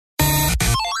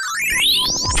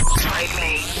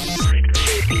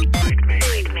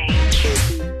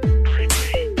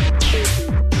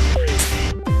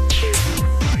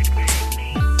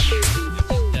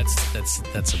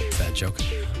that joke.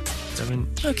 7.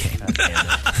 Okay.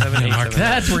 7, 8, Mark 7,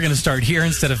 that. We're going to start here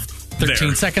instead of 13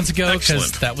 There. seconds ago because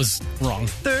Excellent. that was wrong.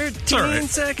 13 all right.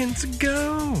 seconds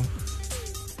ago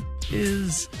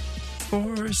is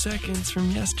 4 seconds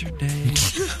from yesterday.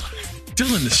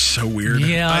 Dylan is so weird.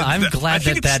 Yeah, I'm I glad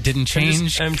think that didn't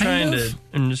change. I'm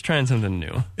just trying something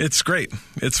new. It's great.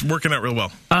 It's working out real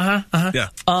well. Yeah.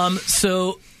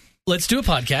 So let's do a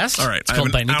podcast. All right. It's I have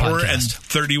called an Bite Me hour and Podcast.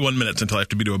 31 minutes until I have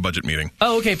to be to a budget meeting.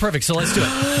 Oh, okay, perfect. So let's do it.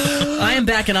 I am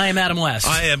back, and I am Adam West.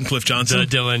 I am Cliff Johnson.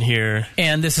 Dylan here.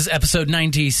 And this is episode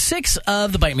 96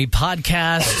 of the Bite Me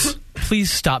Podcast.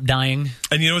 Please stop dying.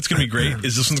 And you know what's going to be great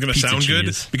is this one's going to Pizza sound good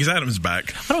cheese. because Adam's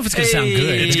back. I don't know if it's going to sound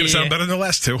good. It's going to sound better than the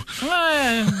last two.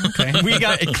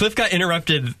 Okay. Cliff got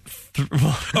interrupted.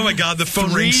 Oh my God, the phone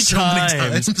 3 rings so many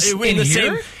times. times. In the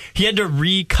here? same, he had to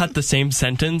recut the same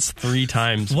sentence 3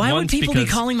 times. Why would Once people be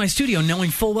because- calling my studio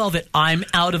knowing full well that I'm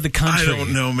out of the country? I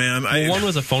don't know, man. One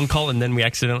was a phone call, and then we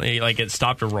accidentally, it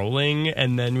stopped rolling,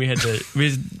 and then we had to,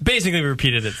 we basically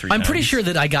repeated it 3 times. I'm pretty sure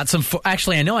that I got some.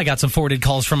 Actually, I know I got some forwarded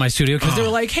calls from my studio because they were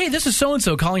like, "Hey, this is so and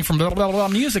so calling from blah blah blah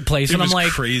music place," It and I'm was like,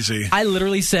 crazy. I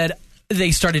literally said.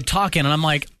 They started talking, and I'm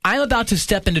like, I'm about to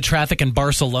step into traffic in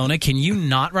Barcelona. Can you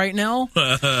not right now?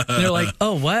 And they're like,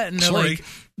 oh, what? And Sorry.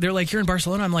 they're like, you're in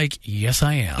Barcelona? I'm like, yes,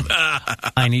 I am.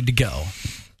 I need to go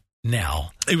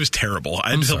now. It was terrible. I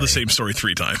had to tell the sorry. same story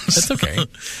 3 times. That's okay.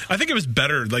 I think it was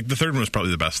better. Like, the third one was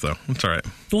probably the best, though. It's all right.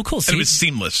 Well, cool. And See, it was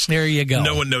seamless. there you go.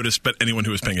 No one noticed but anyone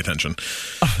who was paying attention.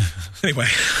 Anyway.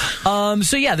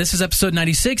 So, yeah, this is episode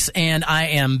 96, and I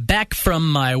am back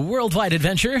from my worldwide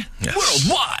adventure. Yes.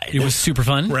 Worldwide. It was super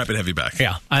fun. We're happy to have you back.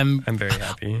 Yeah, I'm very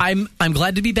happy. I'm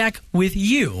glad to be back with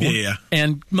you. Yeah.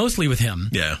 And mostly with him.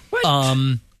 Yeah.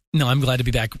 No, I'm glad to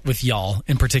be back with y'all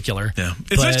in particular. Yeah.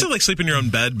 It's nice But to, sleep in your own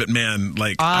bed, but, man,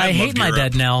 I hate loved my Europe.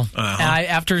 bed now. Uh-huh.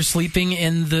 After sleeping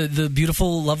in the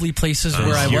beautiful, lovely places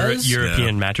where I was.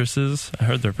 European mattresses. I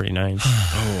heard they're pretty nice.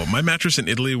 Oh, my mattress in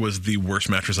Italy was the worst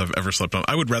mattress I've ever slept on.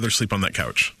 I would rather sleep on that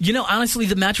couch. You know, honestly,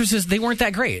 the mattresses, they weren't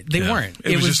that great. They Yeah. weren't.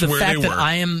 It was just the where fact they that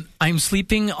were. I'm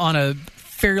sleeping on a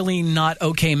fairly not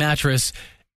okay mattress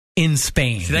in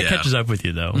Spain. See, that Yeah. catches up with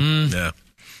you, though. Yeah.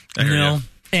 I hear ya.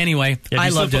 Anyway, Yeah, I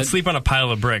if you loved it. sleep on a pile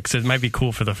of bricks, it might be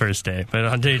cool for the first day, but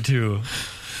on day 2,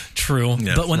 True.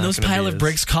 Yeah, But when it's those not gonna pile be of as-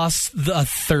 bricks cost a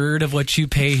third of what you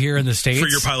pay here in the States. For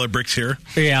your pile of bricks here.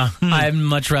 Yeah, I'd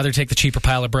much rather take the cheaper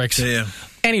pile of bricks. Yeah.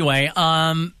 Anyway,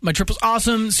 my trip was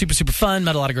awesome, super, super fun,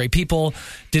 met a lot of great people,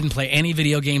 didn't play any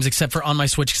video games except for on my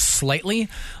Switch slightly,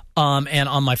 and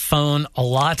on my phone a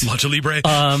lot. Lucha Libre.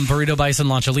 Burrito Bison,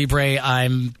 Lancha Libre,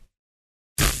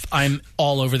 I'm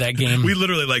all over that game. We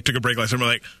literally took a break last time. We're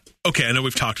like, okay, I know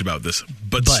we've talked about this,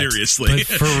 but seriously,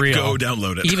 but for real, go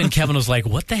download it. Even Kevin was like,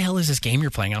 what the hell is this game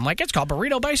you're playing? I'm like, it's called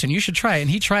Burrito Bison. You should try it. And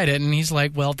he tried it, and he's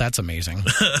like, well, that's amazing.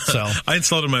 So I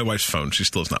installed it on my wife's phone. She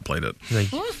still has not played it.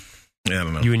 like, Yeah, I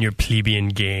don't know. you and your plebeian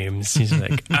games. He's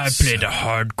like, I play the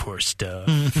hardcore stuff.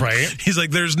 right? He's like,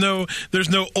 there's no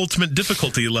ultimate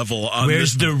difficulty level on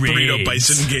Where's this the Burrito raids?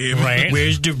 Bison game. Right?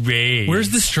 Where's the raid? Where's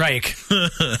the strike?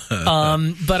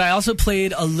 But I also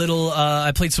played a little.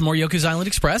 I played some more Yoku's Island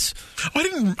Express.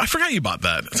 Oh, I forgot you bought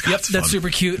that. It's, Yep, it's that's fun. super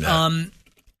cute. Yeah.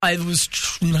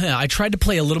 I tried to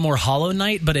play a little more Hollow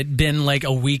Knight, but it'd been like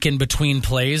a week in between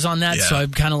plays on that, Yeah. so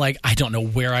I'm kind of like, I don't know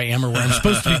where I am or where I'm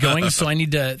supposed to be going. So I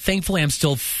need to. Thankfully, I'm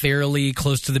still fairly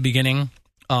close to the beginning.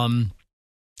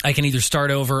 I can either start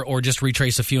over or just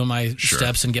retrace a few of my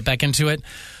steps and get back into it.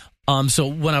 So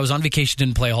when I was on vacation,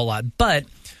 didn't play a whole lot, but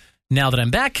now that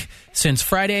I'm back since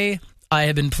Friday, I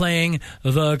have been playing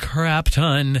the crap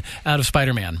ton out of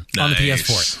Spider-Man on the Nice.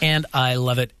 PS4, and I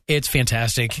love it. It's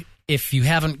fantastic. If you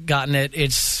haven't gotten it,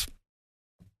 it's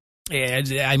a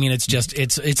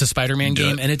Spider-Man Do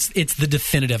game, it. and it's the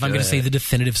definitive. I'm going to say the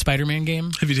definitive Spider-Man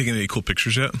game. Have you taken any cool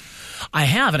pictures yet? I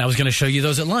have, and I was going to show you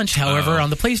those at lunch. However, on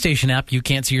the PlayStation app, you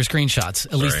can't see your screenshots,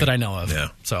 at least Sorry. that I know of. Yeah.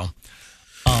 So,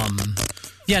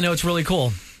 it's really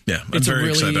cool. Yeah, I'm very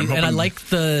excited. I'm and I hoping- like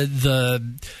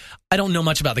the. I don't know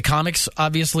much about the comics,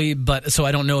 obviously, but so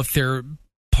I don't know if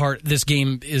this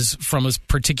game is from a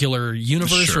particular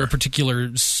universe Sure. or a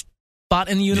particular spot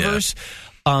in the universe.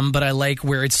 But I like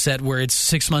where it's set, where it's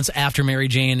 6 months after Mary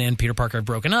Jane and Peter Parker have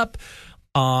broken up.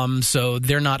 So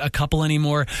they're not a couple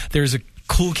anymore. There's a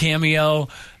cool cameo,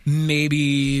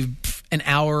 maybe an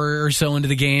hour or so into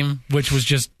the game, which was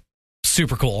just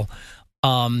super cool.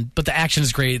 But the action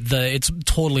is great. It's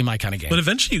totally my kind of game. But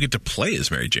eventually you get to play as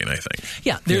Mary Jane, I think.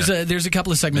 Yeah, there's a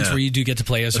couple of segments Yeah. where you do get to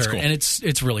play as That's her, cool. and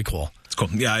it's really cool. It's cool.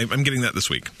 Yeah, I'm getting that this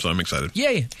week, so I'm excited.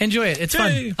 Yay! Enjoy it. It's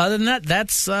Yay. fun. Other than that,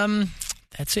 that's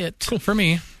it for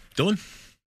me. Dylan?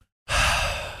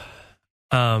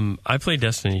 I played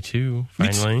Destiny 2,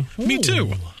 finally. Me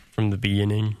too. From the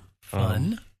beginning.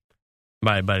 Fun.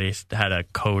 My buddy had a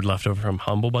code left over from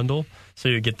Humble Bundle. So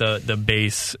you get the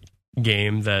base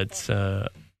game that's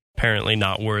apparently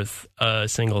not worth a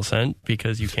single cent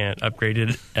because you can't upgrade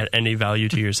it at any value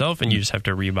to yourself and you just have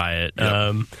to rebuy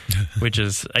it, which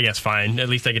is, I guess, fine. At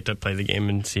least I get to play the game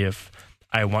and see if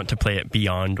I want to play it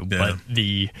beyond what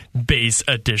the base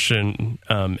edition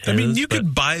is. I mean, you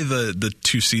could buy the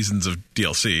 2 seasons of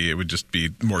DLC. It would just be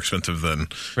more expensive than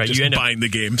just buying the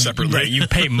game separately. Right, you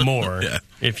pay more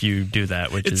if you do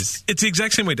that, it's the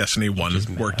exact same way Destiny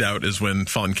 1 worked out is when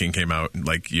Fallen King came out.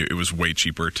 Like, it was way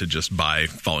cheaper to just buy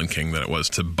Fallen King than it was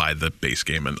to buy the base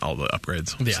game and all the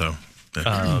upgrades. Yeah. So,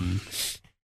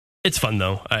 it's fun,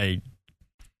 though.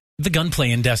 The gunplay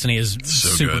in Destiny is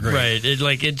super good. great.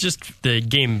 Right. The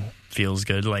game feels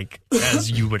good, like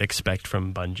as you would expect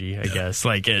from Bungie, I guess.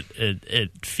 Like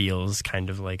it feels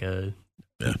kind of like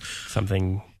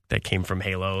something that came from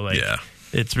Halo. Like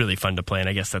it's really fun to play, and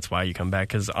I guess that's why you come back,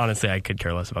 because honestly I could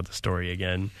care less about the story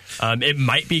again. It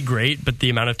might be great, but the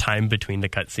amount of time between the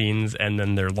cutscenes, and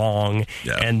then they're long,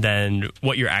 and then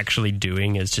what you're actually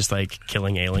doing is just like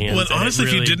killing aliens. Well, and honestly,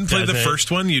 if you didn't play the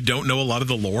first one, you don't know a lot of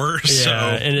the lore.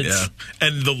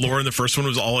 And the lore in the first one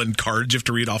was all in cards you have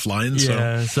to read offline.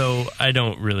 So I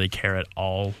don't really care at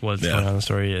all what's going on in the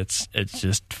story. It's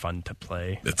just fun to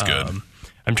play. It's good.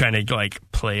 I'm trying to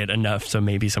play it enough so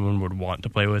maybe someone would want to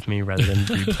play with me rather than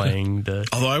replaying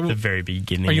the very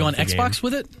beginning. Are you on Xbox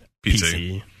with it?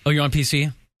 PC. Oh, you're on PC?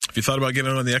 Have you thought about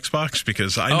getting it on the Xbox?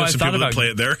 Because I know some people that play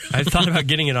it there. I've thought about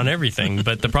getting it on everything,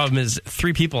 but the problem is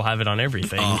 3 people have it on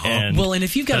everything. And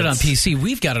if you've got it on PC,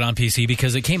 we've got it on PC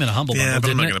because it came in a Humble Bundle. Yeah,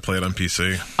 but I'm not going to play it on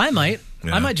PC. I might.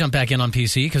 I might jump back in on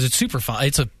PC because it's super fun.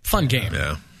 It's a fun game.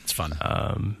 Yeah. It's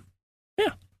fun.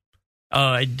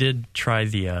 I did try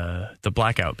the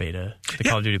Blackout beta,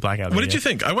 Call of Duty Blackout beta. What did you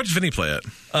think? I watched Vinny play it.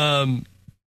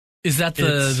 Is that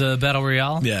the Battle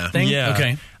Royale thing? Yeah.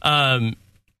 Okay.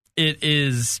 It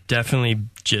is definitely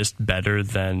just better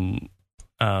than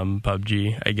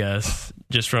PUBG, I guess,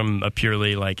 just from a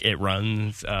purely, it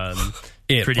runs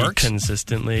it pretty works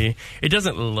consistently. It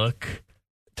doesn't look...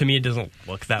 To me, it doesn't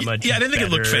look that much I didn't think it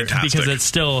looked fantastic. Because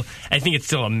I think it's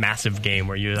still a massive game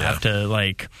where you have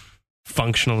to,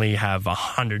 functionally have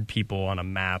 100 people on a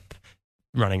map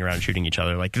running around shooting each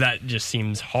other. That just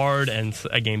seems hard, and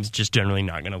a game's just generally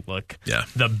not going to look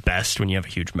the best when you have a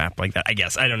huge map like that, I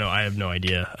guess. I don't know. I have no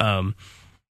idea.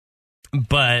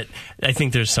 But I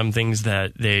think there's some things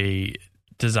that they,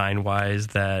 design-wise,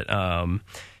 that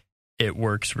it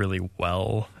works really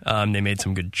well. They made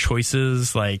some good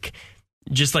choices,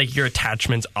 just your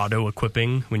attachments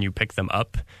auto-equipping when you pick them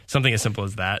up. Something as simple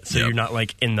as that. So you're not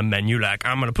in the menu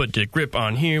I'm going to put the grip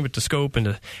on here with the scope,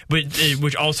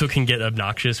 which also can get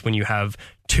obnoxious when you have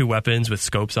 2 weapons with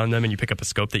scopes on them and you pick up a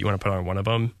scope that you want to put on one of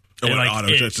them.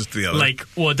 Just the other.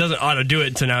 It doesn't auto do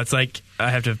it, so now it's I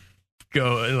have to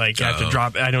go, I have to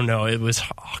drop. I don't know. It was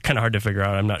kind of hard to figure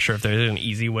out. I'm not sure if there's an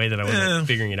easy way that I wasn't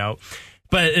figuring it out.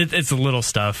 But it's little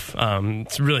stuff.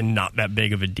 It's really not that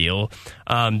big of a deal.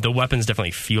 The weapons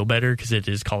definitely feel better because it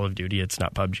is Call of Duty. It's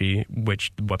not PUBG,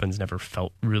 which the weapons never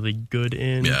felt really good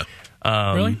in. Yeah.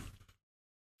 Really?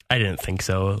 I didn't think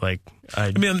so.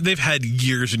 They've had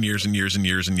years and years and years and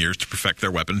years and years to perfect their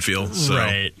weapon feel. So.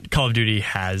 Right. Call of Duty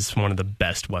has one of the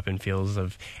best weapon feels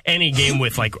of any game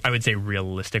with, I would say,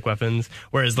 realistic weapons.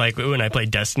 Whereas, when I play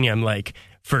Destiny, I'm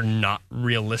for not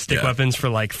realistic weapons,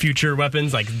 for future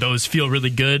weapons, those feel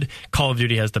really good. Call of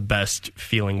Duty has the best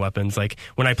feeling weapons.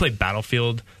 When I play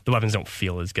Battlefield, the weapons don't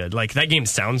feel as good. That game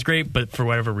sounds great, but for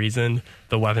whatever reason,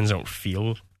 the weapons don't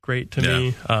feel great to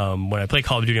me. When I play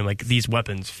Call of Duty, I'm these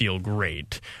weapons feel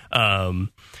great.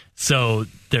 So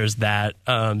there's that.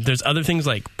 There's other things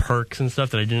like perks and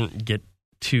stuff that I didn't get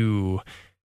to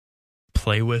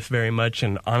play with very much,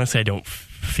 and honestly I don't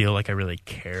feel like I really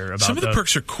care about some of the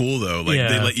perks are cool though.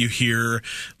 They let you hear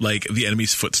the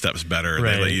enemy's footsteps better.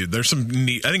 Right. They let you, there's some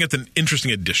neat, I think it's an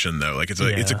interesting addition though.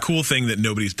 It's a cool thing that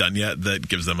nobody's done yet that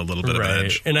gives them a little bit of an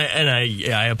edge. And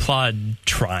I applaud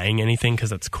trying anything because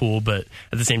that's cool, but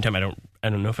at the same time I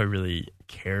don't know if I really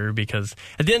care, because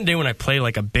at the end of the day when I play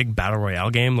a big battle royale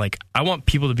game, I want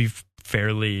people to be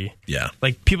fairly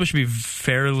people should be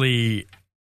fairly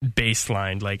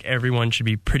baseline. Everyone should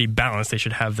be pretty balanced. They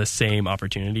should have the same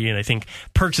opportunity, and I think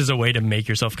perks is a way to make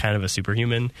yourself kind of a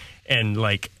superhuman. And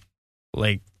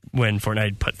when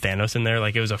Fortnite put Thanos in there,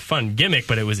 it was a fun gimmick,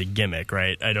 but it was a gimmick,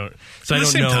 right? I don't know. At the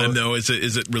same time, though, is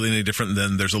it really any different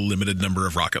than there's a limited number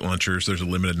of rocket launchers? There's a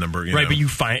limited number, right? But you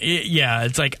find,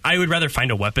 it's I would rather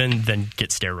find a weapon than get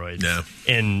steroids.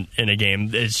 In a game.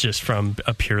 It's just from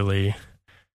a purely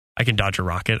I can dodge a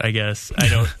rocket, I guess. I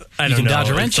don't You can know. dodge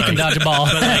a wrench, you can dodge a ball.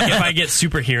 But like, if I get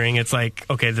super hearing, it's like,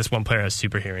 okay, this one player has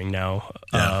super hearing now.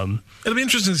 Yeah. It'll be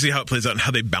interesting to see how it plays out and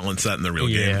how they balance that in the real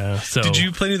game. Yeah. So did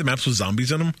you play any of the maps with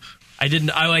zombies in them? I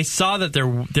didn't. I saw that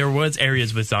there was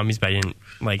areas with zombies, but I didn't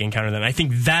like encounter them. I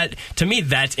think that, to me,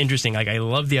 that's interesting. Like, I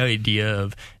love the idea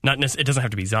of not necessarily, it doesn't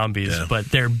have to be zombies, but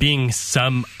there being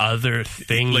some other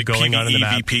thing like going PvE, on in the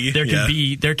map. VP?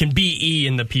 There can be E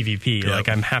in the PvP. Yep. Like,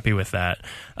 I'm happy with that.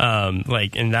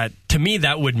 And that, to me,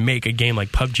 that would make a game like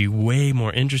PUBG way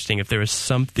more interesting if there was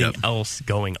something else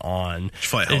going on. Did you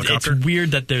fly a helicopter? It's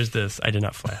weird that there's this. I did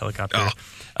not fly a helicopter.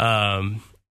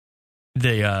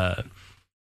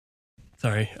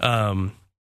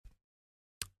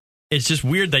 It's just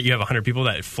weird that you have 100 people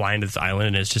that fly into this island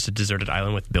and it's just a deserted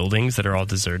island with buildings that are all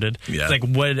deserted. Yeah. It's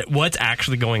like, what's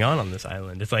actually going on this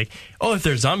island? It's like, oh, if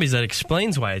there's zombies, that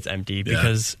explains why it's empty,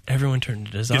 because everyone turned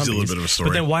into zombies. Gives you a little bit of a story.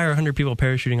 But then why are 100 people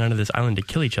parachuting onto this island to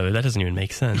kill each other? That doesn't even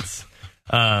make sense.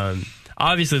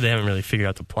 Obviously, they haven't really figured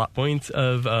out the plot points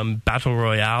of Battle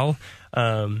Royale.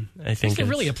 I think Is there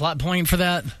really a plot point for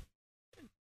that?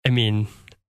 I mean,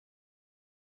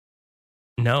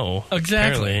 no,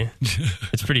 exactly.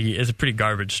 It's a pretty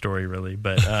garbage story, really.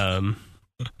 But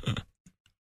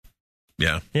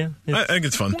yeah, I think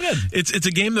it's fun. Good. It's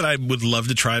a game that I would love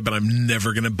to try, but I'm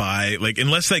never going to buy. Like,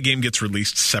 unless that game gets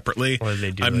released separately, or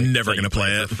they do, I'm never going to play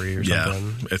it for free or yeah,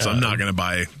 something. I'm not going to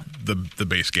buy the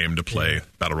base game to play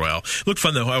Battle Royale. Looked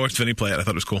fun though. I watched Vinny play it. I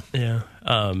thought it was cool. Yeah,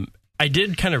 I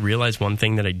did kind of realize one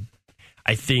thing that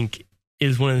I think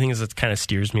is one of the things that kind of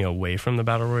steers me away from the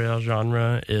Battle Royale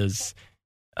genre is.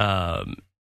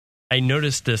 I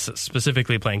noticed this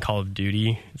specifically playing Call of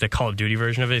Duty, the Call of Duty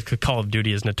version of it, because Call of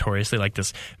Duty is notoriously like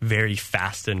this very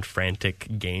fast and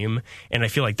frantic game. And I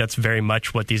feel like that's very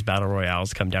much what these Battle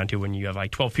Royales come down to when you have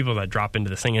like 12 people that drop into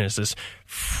this thing and it's this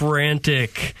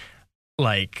frantic,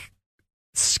 like,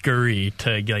 scurry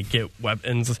to like get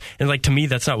weapons. And like, to me,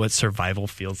 that's not what survival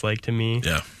feels like to me.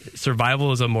 Yeah.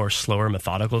 Survival is a more slower,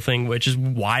 methodical thing, which is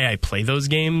why I play those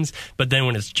games. But then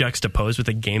when it's juxtaposed with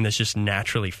a game that's just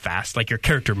naturally fast, like your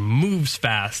character moves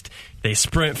fast, they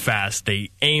sprint fast, they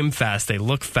aim fast, they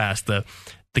look fast, the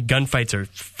gunfights are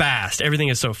fast, everything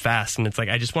is so fast, and it's like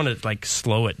I just want to like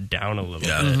slow it down a little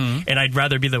bit. And I'd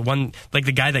rather be the one, like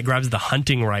the guy that grabs the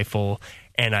hunting rifle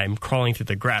and I'm crawling through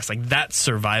the grass. Like, that's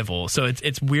survival. So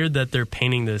it's weird that they're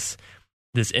painting this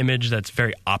image that's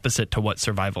very opposite to what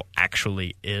survival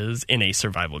actually is in a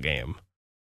survival game.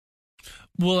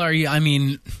 Well, I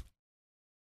mean,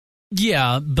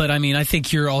 yeah, but I mean, I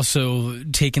think you're also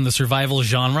taking the survival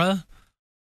genre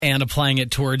and applying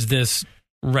it towards this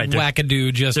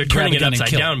wackadoo. They're turning it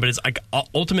upside down, but it's like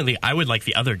ultimately, I would like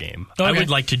the other game. Okay. I would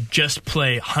like to just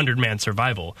play 100-man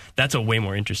survival. That's a way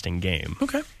more interesting game.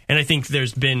 Okay, and I think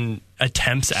there's been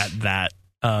attempts at that.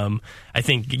 I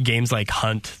think games like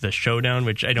Hunt the Showdown,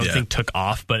 which I don't think took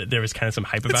off, but there was kind of some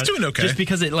hype about it. It's doing okay. Just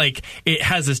because it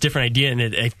has this different idea, and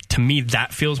it to me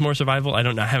that feels more survival. I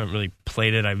don't know. I haven't really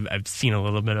played it. I've seen a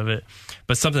little bit of it,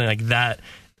 but something like that.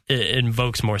 It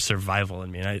invokes more survival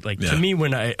in me. And to me,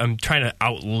 when I'm trying to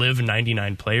outlive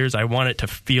 99 players, I want it to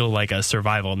feel like a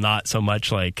survival, not so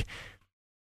much like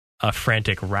a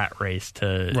frantic rat race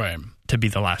to be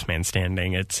the last man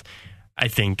standing. I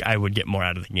think I would get more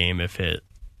out of the game if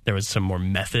there was some more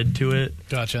method to it.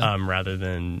 Gotcha. Rather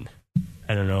than,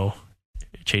 I don't know,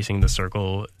 chasing the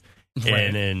circle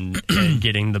and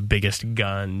getting the biggest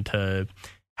gun to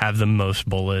have the most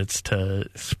bullets to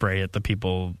spray at the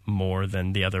people more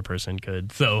than the other person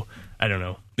could. So, I don't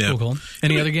know. Yeah. Cool.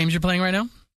 Any other games you're playing right now?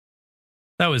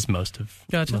 That was most of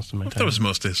my time. That was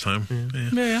most of his time.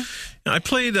 Yeah. I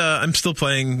played. I'm still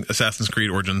playing Assassin's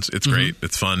Creed Origins. It's great.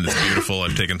 It's fun. It's beautiful.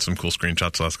 I've taken some cool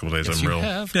screenshots the last couple of days.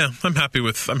 I'm happy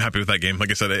with that game.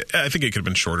 Like I said, I think it could have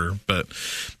been shorter, but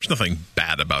there's nothing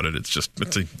bad about it. It's a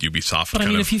Ubisoft. But I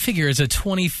mean, if you figure it's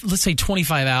let's say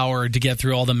 25-hour to get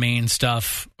through all the main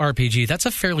stuff RPG, that's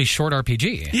a fairly short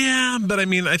RPG. Yeah, but I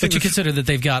mean, I think you consider that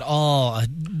they've got a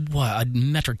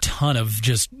metric ton of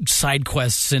just side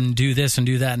quests and do this and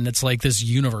do that, and it's like this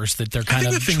universe that they're kind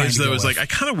of. The thing is, though, is like I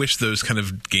kind of wish those kind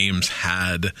of games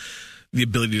had the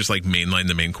ability to just like mainline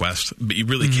the main quest, but you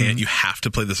really can't. You have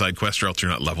to play the side quest, or else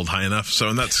you're not leveled high enough. So,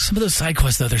 and that's some of those side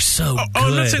quests though. They're so good.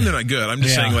 I'm not saying they're not good. I'm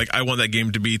just saying like I want that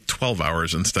game to be 12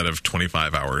 hours instead of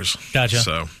 25 hours. Gotcha.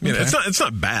 So it's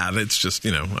not bad. It's just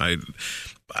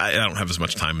I don't have as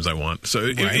much time as I want. So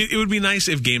it would be nice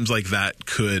if games like that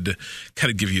could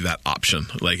kind of give you that option.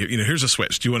 Like, here's a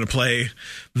Switch. Do you want to play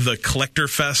the Collector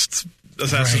Fest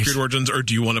Assassin's Creed Origins, or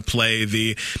do you want to play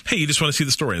the, hey, you just want to see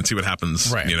the story and see what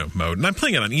happens, mode? And I'm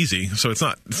playing it on easy, so it's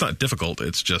not difficult.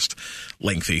 It's just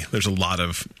lengthy. There's a lot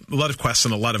of quests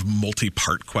and a lot of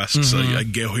multi-part quests. So I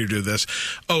go here, do this.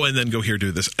 Oh, and then go here,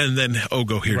 do this, and then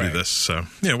go here, do this. So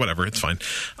whatever, it's fine.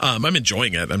 I'm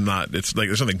enjoying it. I'm not. It's like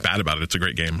there's nothing bad about it. It's a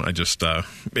great game. I just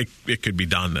it could be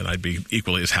done, and I'd be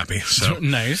equally as happy. So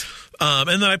nice.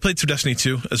 And then I played through Destiny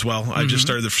 2 as well. I just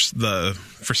started the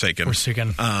Forsaken.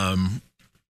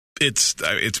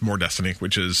 It's more Destiny,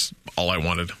 which is all I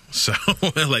wanted. So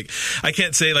like, I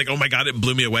can't say like, oh my God, it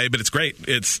blew me away, but it's great.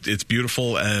 It's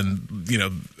beautiful, and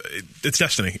it's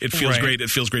Destiny. It feels great. It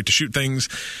feels great to shoot things.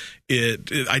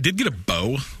 I did get a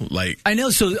bow. Like, I know.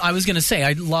 So I was going to say,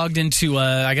 I logged into.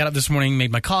 I got up this morning,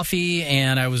 made my coffee,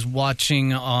 and I was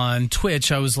watching on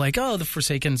Twitch. I was like, oh, the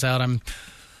Forsaken's out.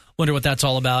 Wonder what that's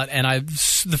all about. And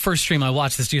the first stream I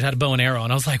watched, this dude had a bow and arrow,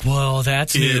 and I was like, whoa,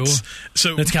 that's new.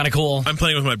 So that's kind of cool. I'm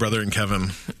playing with my brother and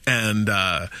Kevin, and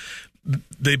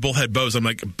they both had bows. I'm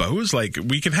like, bows? Like,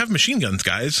 we can have machine guns,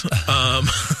 guys.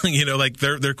 Like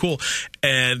they're cool.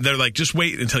 And they're like, just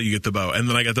wait until you get the bow. And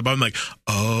then I got the bow. I'm like,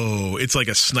 oh, it's like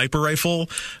a sniper rifle,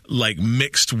 like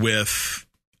mixed with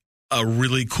a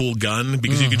really cool gun,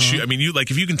 because you can shoot. I mean,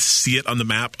 if you can see it on the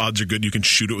map, odds are good you can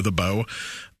shoot it with a bow.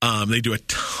 They do a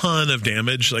ton of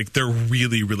damage. Like, they're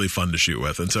really, really fun to shoot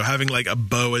with. And so having like a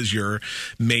bow as your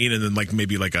main, and then like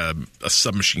maybe like a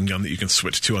submachine gun that you can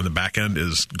switch to on the back end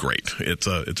is great. It's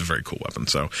a very cool weapon.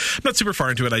 So I'm not super far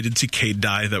into it. I did see Cade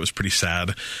die. That was pretty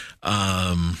sad.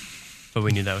 But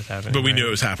we knew that was happening. But we knew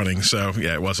it was happening. So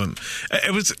yeah, it wasn't.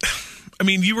 It was. I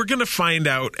mean, you were going to find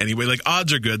out anyway. Like,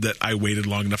 odds are good that I waited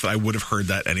long enough that I would have heard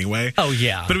that anyway. Oh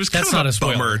yeah, but it was kind of a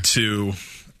bummer to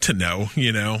know.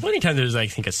 Well, anytime there's, I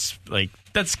think,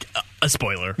 that's a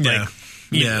spoiler. Yeah.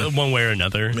 Like, one way or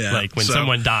another. Yeah. Like when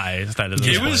someone dies, that is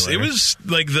a spoiler. It was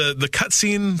like the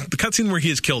cutscene where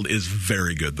he is killed is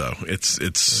very good though.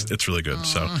 It's really good.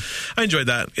 So I enjoyed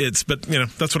that. But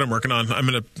that's what I'm working on. I'm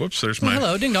gonna there's my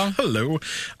hello, ding dong. Hello.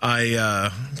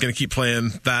 I gonna keep playing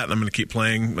that, and I'm gonna keep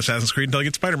playing Assassin's Creed until I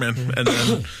get Spider-Man, and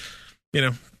then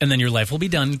and then your life will be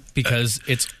done, because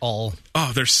it's all.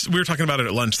 Oh, we were talking about it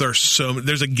at lunch.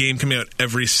 There's a game coming out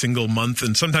every single month,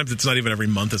 and sometimes it's not even every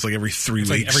month. It's like every 3 weeks,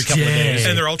 like every couple of days,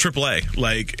 and they're all AAA.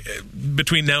 Like,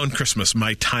 between now and Christmas,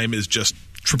 my time is just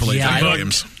AAA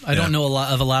games. I don't know a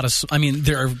lot of. I mean,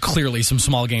 there are clearly some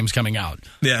small games coming out.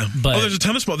 Yeah, but there's a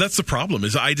ton of small. That's the problem.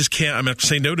 Is I just can't. I'm gonna have to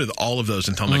say no to all of those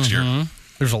until next year.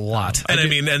 There's a lot. And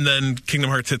and then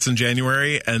Kingdom Hearts hits in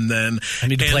January, and then I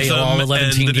need to play all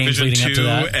 11 games leading up to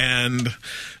that. And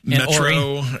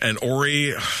Metro and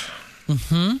Ori.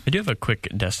 I do have a quick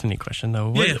Destiny question,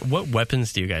 though. What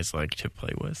weapons do you guys like to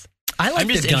play with? I'm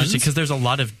just interested because there's a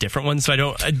lot of different ones. So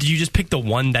do you just pick the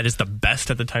one that is the best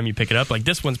at the time you pick it up? Like,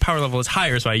 this one's power level is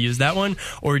higher, so I use that one.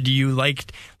 Or do you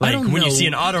like when you see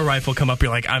an auto rifle come up, you're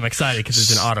like, I'm excited because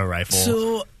it's an auto rifle.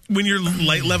 So when you're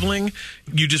light leveling,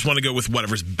 you just want to go with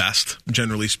whatever's best,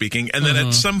 generally speaking. And then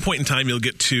at some point in time, you'll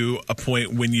get to a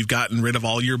point when you've gotten rid of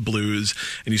all your blues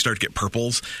and you start to get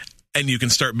purples. And you can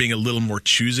start being a little more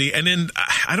choosy. And then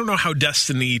I don't know how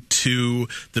Destiny 2,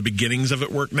 the beginnings of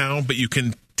it work now, but you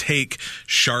can take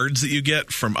shards that you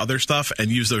get from other stuff and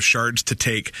use those shards to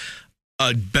take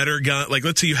a better gun. Like,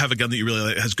 let's say you have a gun that you really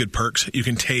like, has good perks. You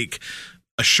can take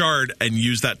a shard and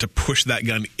use that to push that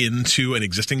gun into an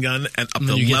existing gun and up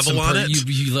the level on it.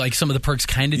 You like some of the perks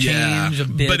kind of change a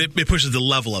bit. But it pushes the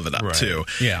level of it up too.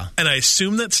 Yeah. And I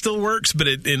assume that still works, but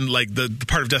in like the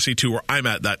part of Destiny 2 where I'm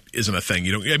at, that isn't a thing.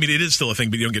 It is still a thing,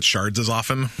 but you don't get shards as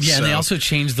often. Yeah, and they also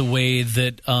changed the way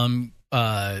that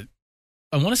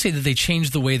I want to say that they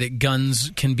changed the way that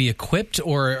guns can be equipped,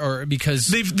 or because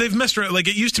they've messed around. Like,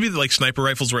 it used to be that like sniper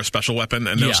rifles were a special weapon,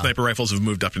 and now sniper rifles have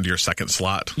moved up into your second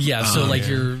slot. Yeah, so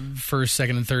your first,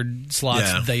 second, and third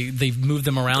slots, they've moved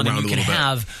them around and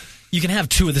you can have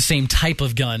two of the same type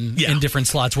of gun in different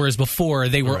slots, whereas before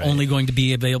they were only going to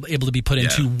be able to be put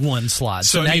into one slot.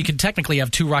 So now you can technically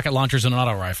have two rocket launchers and an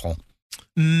auto rifle.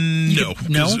 No,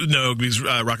 because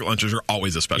rocket launchers are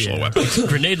always a special weapon.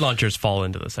 Grenade launchers fall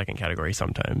into the second category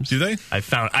sometimes. Do they? I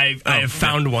have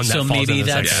found one that falls maybe into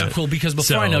the that's second. Cool, because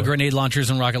before I know grenade launchers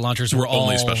and rocket launchers were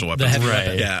only special weapons. The heavy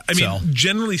weapon. Yeah, I mean,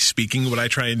 generally speaking, what I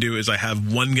try and do is I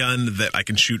have one gun that I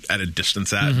can shoot at a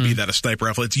distance at, be that a sniper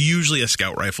rifle. It's usually a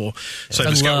scout rifle. So I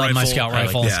have a scout rifle. My scout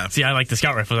rifle. See, I like the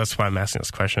scout rifle. That's why I'm asking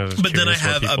this question. But then I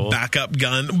have a backup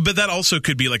gun. But that also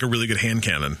could be like a really good hand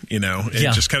cannon.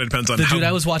 It just kind of depends on how. Dude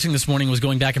I was watching this morning was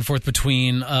going back and forth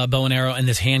between bow and arrow and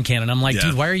this hand cannon. I'm like,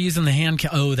 dude, why are you using the hand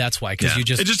cannon? Oh, that's why. Because you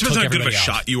just. It just depends on how good of a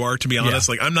shot you are, to be honest.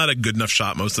 Like, I'm not a good enough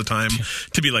shot most of the time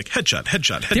to be like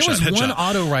headshot. There was one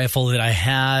auto rifle that I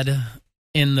had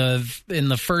in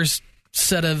the first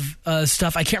set of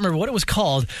stuff. I can't remember what it was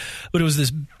called, but it was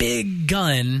this big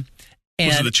gun. And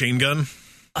was it the chain gun?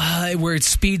 Where it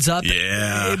speeds up,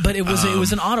 yeah. But it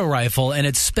was an auto rifle, and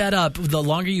it sped up the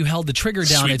longer you held the trigger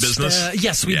down. Sweet Business.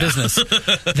 Yes, Sweet Business.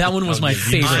 That one was my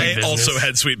favorite. I also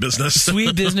had Sweet Business.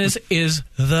 Sweet Business is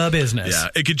the business. Yeah,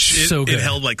 it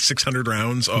held like 600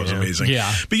 rounds. Oh, it was amazing. Yeah,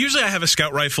 but usually I have a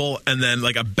scout rifle and then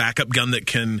like a backup gun that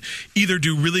can either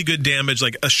do really good damage,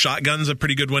 like a shotgun's a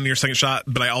pretty good one in your second shot,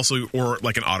 but or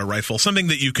like an auto rifle, something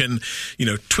that you can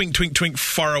twink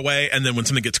far away, and then when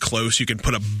something gets close, you can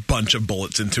put a bunch of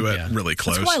bullets into it really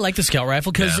close. That's why I like the scout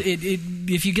rifle, because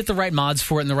if you get the right mods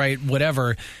for it and the right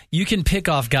whatever, you can pick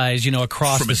off guys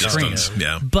across from the screen.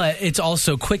 Yeah, but it's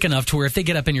also quick enough to where if they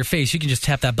get up in your face, you can just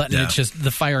tap that button. Yeah. It's just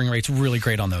the firing rate's really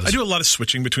great on those. I do a lot of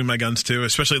switching between my guns too,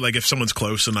 especially like if someone's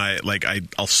close and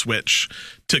I'll switch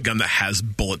to a gun that has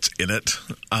bullets in it.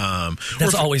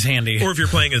 That's always handy. Or if you're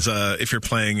playing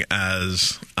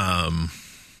as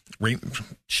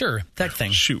Sure, that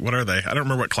thing. Shoot, what are they? I don't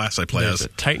remember what class I play as.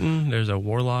 There's a Titan, there's a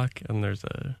Warlock, and there's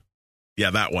a...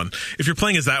 Yeah, that one. If you're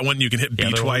playing as that one, you can hit B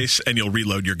twice, and you'll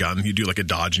reload your gun. You do like a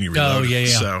dodge, and you reload. Oh, yeah.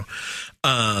 So,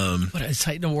 what is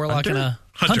Titan, a Warlock, Hunter? and a...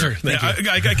 Hunter. Yeah,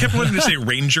 I kept wanting to say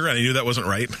Ranger, and I knew that wasn't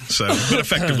right. So, but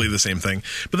effectively the same thing.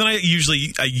 But then I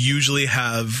usually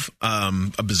have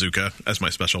a bazooka as my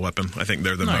special weapon. I think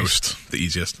they're the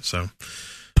easiest. So...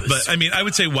 But, I mean, I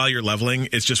would say while you're leveling,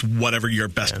 it's just whatever your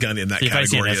best gun in that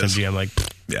category is. I'm like...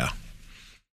 Yeah.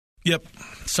 Yep.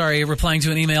 Sorry, replying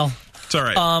to an email. It's all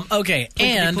right. Okay,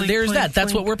 and there's that.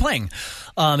 That's what we're playing.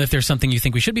 If there's something you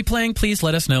think we should be playing, please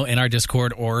let us know in our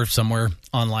Discord or somewhere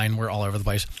online. We're all over the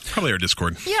place. Probably our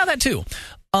Discord. Yeah, that too.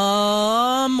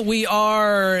 We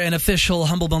are an official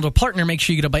Humble Bundle partner. Make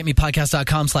sure you go to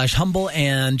bitemepodcast.com/humble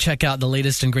and check out the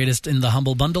latest and greatest in the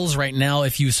Humble Bundles. Right now,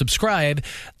 if you subscribe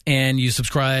and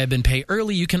pay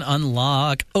early, you can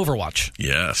unlock Overwatch.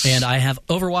 Yes. And I have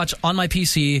Overwatch on my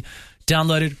PC,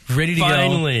 downloaded, ready to go.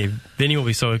 Finally. Vinny will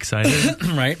be so excited.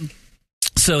 Right.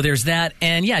 So there's that.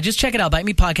 And yeah, just check it out.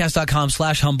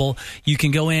 bitemepodcast.com/humble. You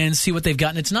can go in, see what they've got.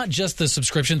 And it's not just the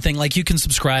subscription thing. Like, you can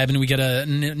subscribe and we get a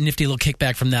nifty little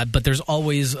kickback from that. But there's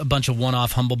always a bunch of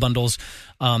one-off Humble Bundles,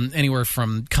 anywhere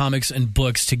from comics and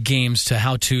books to games to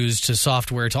how-tos to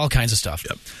software to all kinds of stuff.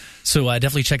 Yep. So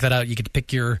definitely check that out. You get to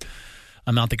pick your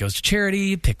amount that goes to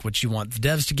charity, pick what you want the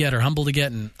devs to get or Humble to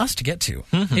get and us to get to.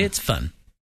 Mm-hmm. It's fun.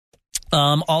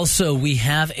 Also, we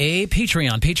have a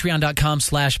Patreon,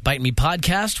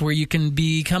 patreon.com/bitemepodcast, where you can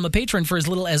become a patron for as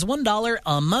little as $1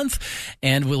 a month,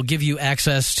 and we'll give you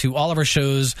access to all of our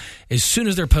shows as soon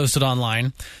as they're posted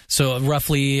online. So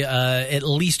roughly at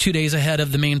least 2 days ahead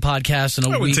of the main podcast and a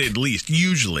week. I wouldn't say at least,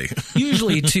 usually.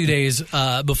 Usually 2 days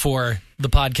before the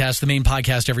podcast, the main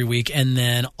podcast every week, and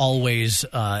then always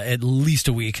at least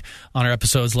a week on our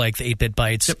episodes like the 8-Bit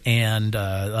Bites and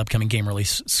the upcoming game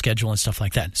release schedule and stuff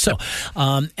like that. So,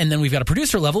 and then we've got a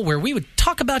producer level where we would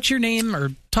talk about your name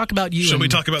or talk about you. Shall we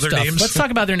talk about their names? Let's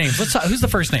talk about their names. Who's the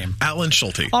first name? Alan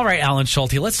Schulte. All right, Alan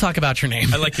Schulte. Let's talk about your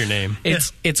name. I like your name.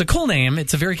 It's a cool name.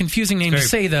 It's a very confusing name to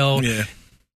say, though,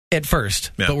 at first.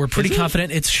 Yeah. But we're pretty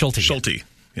confident it's Schulte. Schulte,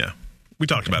 yeah. We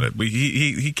talked about it.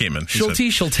 He came in.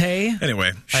 Schulte.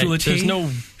 Anyway. Schulte. There's no...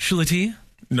 Schulte.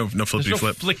 No flippy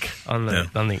flip. Flick on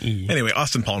the E. Anyway,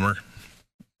 Austin Palmer.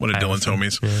 One of Dylan's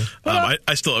homies. Yeah.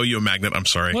 I still owe you a magnet. I'm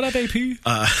sorry. What up, AP?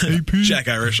 Jack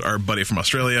Irish, our buddy from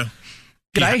Australia.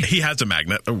 He has a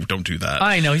magnet. Oh, don't do that.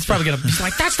 I know. He's probably going to be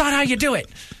like, that's not how you do it.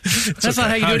 That's not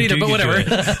how you do it either, but whatever.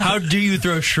 How do you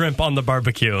throw shrimp on the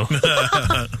barbecue?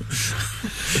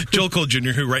 Joel Cole Jr.,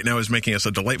 who right now is making us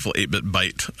a delightful 8-Bit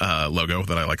Bite logo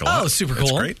that I like a lot. Oh, super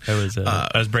cool. That's great. I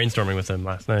was brainstorming with him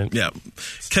last night. Yeah.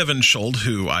 Kevin Schuld,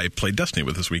 who I played Destiny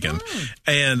with this weekend.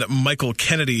 And Michael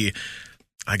Kennedy...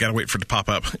 I gotta wait for it to pop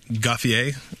up.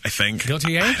 Gauthier, I think.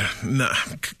 Gauthier? No,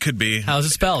 could be. How's it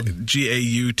spelled?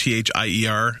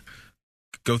 Gauthier.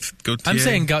 Gauthier. I'm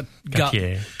saying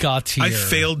Gauthier. I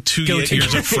failed 2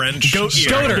 years of French.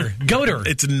 Goater.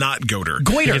 It's not Goater.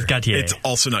 Goiter. It's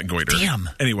also not Goiter. Damn.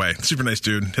 Anyway, super nice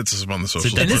dude. Hits us up on the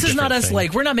socials. And this is not us,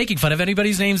 we're not making fun of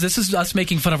anybody's names. This is us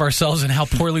making fun of ourselves and how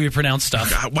poorly we pronounce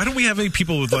stuff. God, why don't we have any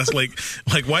people with less, like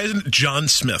why isn't it John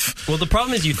Smith? Well, the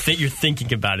problem is you're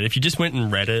thinking about it. If you just went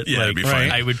and read it, it'd be fine.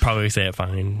 I would probably say it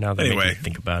fine. Now that I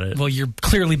think about it. Well, you're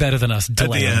clearly better than us, Dylan.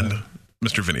 At the end,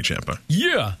 Mr. Vinny Ciampa.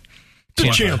 Yeah.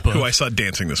 Who I saw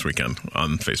dancing this weekend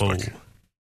on Facebook.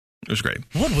 It was great.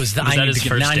 What was that? I need to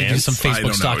do some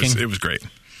Facebook stalking. It was great.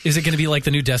 Is it going to be like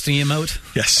the new Destiny emote?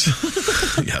 Yes.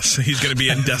 Yes. He's going to be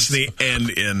in Destiny and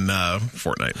in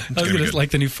Fortnite. I was going to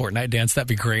like the new Fortnite dance. That'd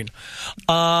be great.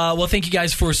 Well, thank you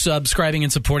guys for subscribing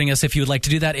and supporting us. If you would like to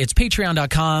do that, it's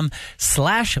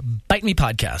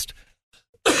patreon.com/bitemepodcast.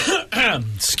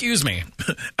 Excuse me.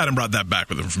 Adam brought that back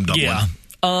with him from Dublin.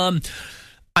 Yeah.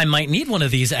 I might need one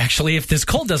of these, actually, if this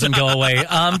cold doesn't go away.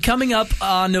 Coming up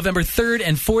on November 3rd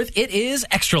and 4th, it is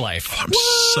Extra Life. Oh, I'm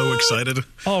so excited.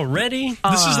 Already?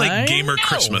 This is like gamer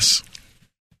Christmas.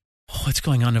 Oh, what's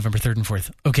going on November 3rd and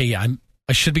 4th? Okay, yeah,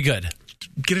 I should be good.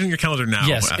 Get it in your calendar now.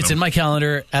 Yes, Adam. it's in my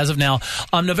calendar as of now.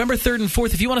 November 3rd and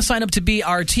 4th, if you want to sign up to be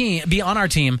on our team,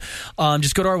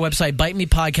 just go to our website,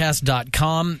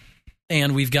 bitemepodcast.com,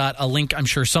 and we've got a link, I'm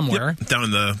sure, somewhere. Yep, down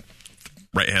in the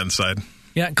right-hand side.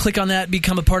 Yeah, click on that,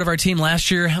 become a part of our team.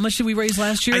 Last year, how much did we raise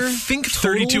last year? I think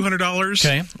 $3,200.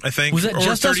 Okay. I think. Was that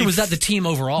just us or was that the team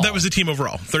overall? That was the team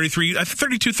overall.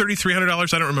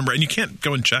 $3,300. I don't remember. And you can't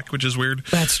go and check, which is weird.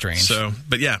 That's strange. So,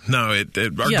 but yeah, no,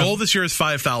 our goal this year is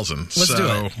 5,000. Let's do it.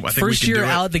 I think First year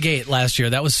out the gate last year.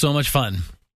 That was so much fun.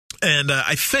 And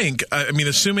I think,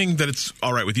 assuming that it's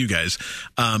all right with you guys,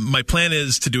 my plan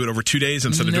is to do it over 2 days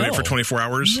instead of doing it for 24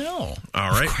 hours. No.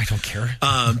 All right. I don't care.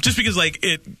 Just because,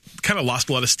 it kind of lost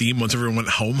a lot of steam once everyone went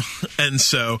home. And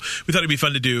so we thought it'd be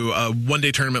fun to do a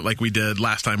one-day tournament like we did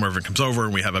last time where everyone comes over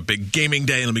and we have a big gaming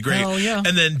day and it'll be great. Oh, yeah.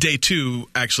 And then day 2,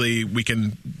 actually, we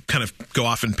can kind of go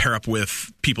off and pair up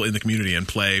with people in the community and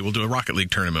play. We'll do a Rocket League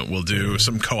tournament. We'll do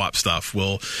some co-op stuff.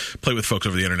 We'll play with folks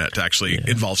over the internet to actually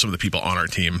involve some of the people on our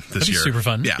team this year. Super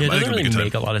fun. Yeah, it doesn't really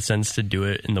make a lot of sense to do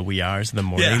it in the wee hours of the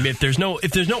morning. Yeah. If there's no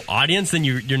audience, then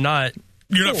you're not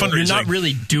fundraising. You're not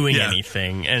really doing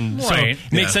anything, and so it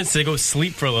makes sense to go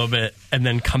sleep for a little bit and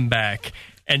then come back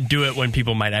and do it when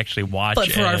people might actually watch. But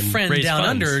for our friend down funds.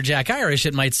 under, Jack Irish,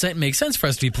 it might make sense for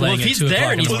us to be playing. Well, if he's at 2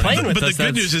 there and he's playing with us, us, the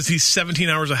good news is he's 17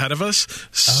 hours ahead of us.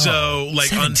 So,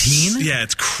 17? yeah,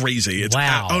 it's crazy.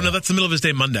 Wow. Oh no, that's the middle of his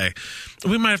day Monday.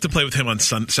 We might have to play with him on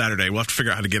Saturday. We'll have to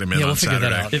figure out how to get him in on Saturday. Figure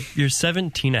that out. If you're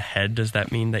 17 ahead, does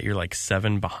that mean that you're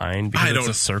 7 behind because it's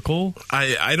a circle?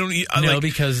 I don't. No,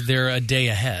 because they're a day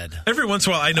ahead. Every once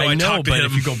in a while, I talk to him. But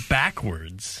if you go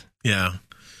backwards, yeah.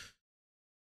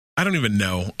 I don't even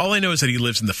know. All I know is that he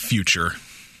lives in the future.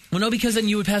 Well, no, because then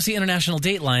you would pass the international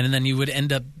date line, and then you would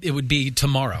end up. It would be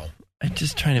tomorrow. I'm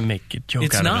just trying to make a joke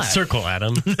It's out not. of a circle,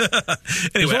 Adam. Anyway,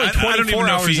 There's only 24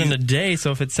 hours in a day,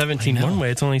 so if it's 17 one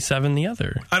way, it's only 7 the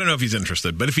other. I don't know if he's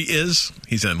interested, but if he is,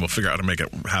 he's in. We'll figure out how to make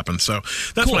it happen. So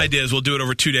that's my idea is we'll do it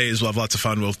over 2 days. We'll have lots of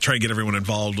fun. We'll try to get everyone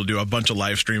involved. We'll do a bunch of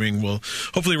live streaming. We'll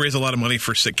hopefully raise a lot of money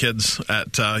for sick kids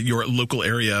at your local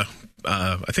area.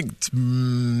 I think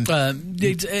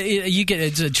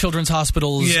it's children's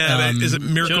hospitals. Yeah, is it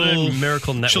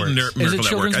Miracle Network? Is it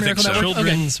Children's Miracle Network?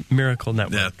 Children's Miracle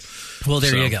Network. Yeah. Well,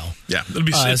 there you go. Yeah, it'll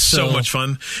be it's so much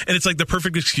fun, and it's the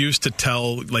perfect excuse to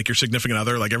tell your significant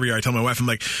other. Every year, I tell my wife, I'm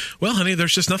like, "Well, honey,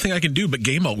 there's just nothing I can do but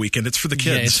game all weekend. It's for the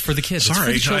kids. Yeah, it's for the kids.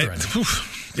 Sorry, it's for the children.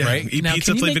 Right? Eat now,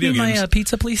 pizza, can you play make video me games. My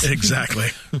pizza, please. Exactly.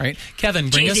 Right, Kevin,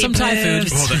 bring us some Thai food.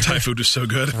 Oh, that Thai food is so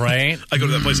good. Right, I go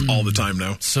to that place all the time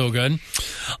now. So good.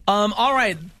 All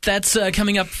right, that's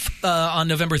coming up on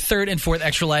November 3rd and 4th.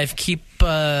 Extra Life. Keep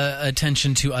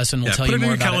attention to us, and we'll tell you more about it. Put it in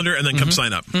your calendar and then come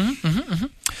sign up.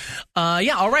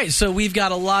 All right. So we've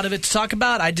got a lot of it to talk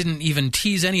about. I didn't even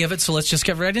tease any of it, so let's just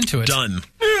get right into it. Done.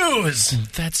 News.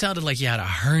 That sounded like you had a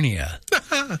hernia.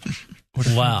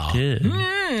 Wow. You're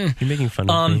making fun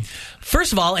of me.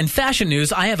 First of all, in fashion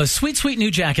news, I have a sweet, sweet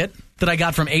new jacket that I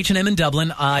got from H&M in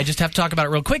Dublin. I just have to talk about it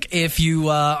real quick. If you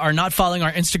are not following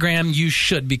our Instagram, you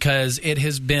should, because it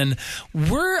has been,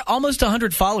 we're almost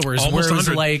 100 followers. Almost where it was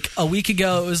 100. A week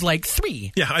ago, it was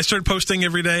 3. Yeah, I started posting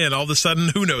every day, and all of a sudden,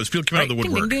 who knows? People come out of the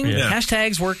woodwork. Ding, ding, ding. Yeah.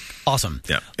 Hashtags work awesome.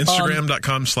 Yeah.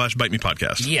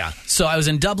 Instagram.com/bitemepodcast. Yeah. So I was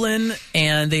in Dublin,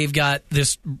 and they've got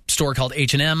this store called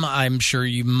H&M. I'm sure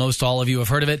most all of you have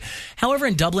heard of it. However,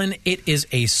 in Dublin, it is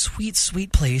a sweet,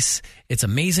 sweet place. It's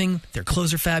amazing. Their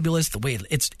clothes are fabulous. The way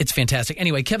it's fantastic.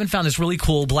 Anyway, Kevin found this really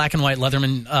cool black and white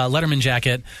Letterman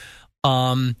jacket.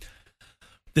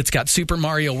 That's got Super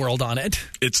Mario World on it.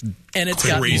 It's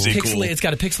crazy cool. It's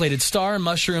got a pixelated star,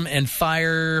 mushroom, and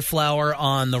fire flower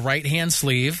on the right hand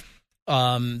sleeve.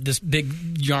 This big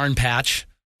yarn patch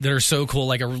that are so cool,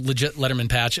 like a legit Letterman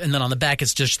patch. And then on the back,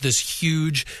 it's just this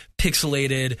huge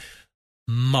pixelated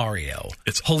Mario.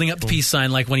 It's holding up the peace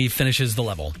sign like when he finishes the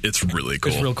level. It's really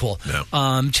cool. It's real cool. Yeah.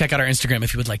 Check out our Instagram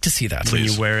if you would like to see that. When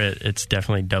you wear it, it's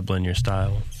definitely Dublin your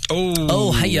style.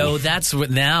 Oh, hey, yo, that's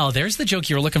what now. There's the joke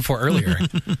you were looking for earlier.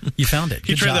 You found it.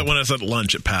 He tried that when I was at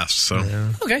lunch. It passed. So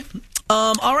Okay.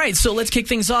 All right, so let's kick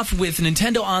things off with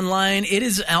Nintendo Online. It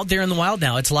is out there in the wild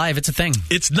now. It's live. It's a thing.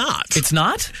 It's not. It's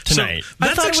not? Tonight. So,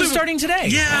 I thought it was starting today.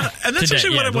 Yeah, and that's Today,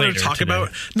 actually what I wanted to talk today.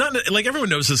 about. Not like everyone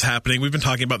knows this is happening. We've been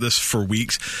talking about this for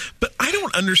weeks, but I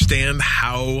don't understand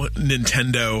how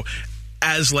Nintendo,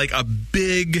 as like a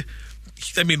big,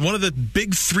 I mean, one of the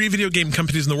big 3 video game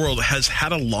companies in the world, has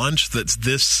had a launch that's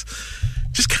this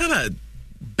just kind of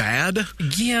bad.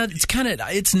 Yeah,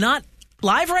 it's not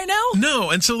live right now?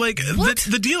 No, and so like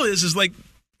the deal is like,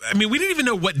 I mean, we didn't even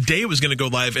know what day it was going to go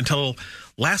live until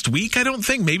last week. I don't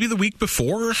think, maybe the week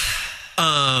before.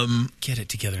 Get it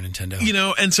together, Nintendo. You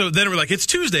know, and so then we're like, it's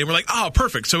Tuesday. We're like, oh,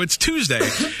 perfect. So it's Tuesday.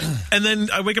 And then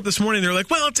I wake up this morning, they're like,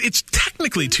 well, it's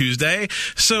technically Tuesday.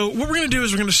 So what we're going to do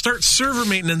is we're going to start server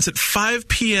maintenance at 5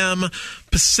 p.m.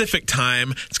 Pacific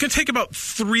time. It's going to take about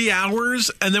 3 hours.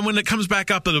 And then when it comes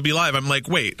back up, it'll be live. I'm like,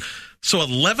 wait, so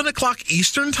 11 o'clock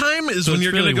Eastern time is when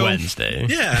you're really going to go Wednesday.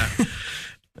 Yeah.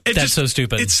 That's so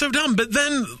stupid. It's so dumb. But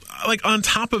then, like, on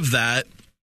top of that,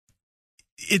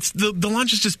 it's the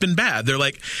launch has just been bad. They're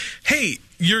like, hey,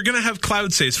 you're going to have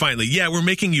cloud saves finally. Yeah, we're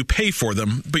making you pay for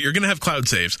them, but you're going to have cloud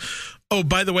saves. Oh,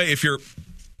 by the way, if your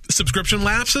subscription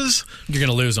lapses, you're going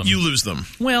to lose them. You lose them.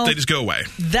 Well, they just go away.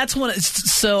 That's one.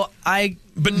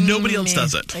 But nobody else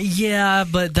does it. Yeah,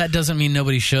 but that doesn't mean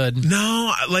nobody should.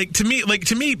 No,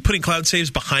 to me, putting cloud saves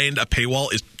behind a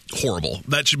paywall is horrible.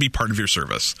 That should be part of your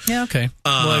service. Yeah, okay.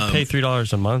 Well, I pay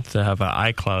 $3 a month to have an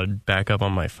iCloud backup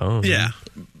on my phone. Yeah.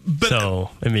 But,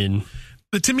 so, I mean...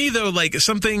 But to me, though, like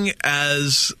something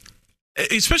as...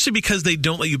 Especially because they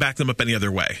don't let you back them up any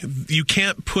other way. You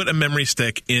can't put a memory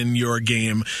stick in your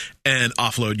game and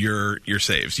offload your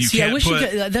saves. I wish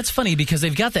that's funny because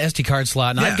they've got the SD card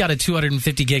slot, and I've got a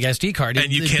 250 gig SD card.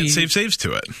 And you can't save saves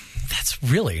to it. That's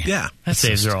really... Yeah. The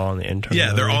saves are all in the internal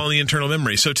memory. They're all in the internal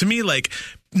memory. So to me, like...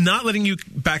 not letting you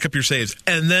back up your saves,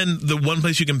 and then the one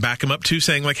place you can back them up to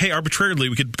saying like, hey, arbitrarily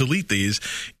we could delete these,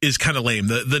 is kind of lame.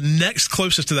 The next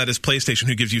closest to that is PlayStation,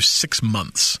 who gives you 6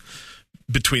 months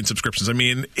between subscriptions. I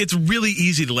mean, it's really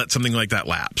easy to let something like that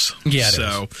lapse. Yeah,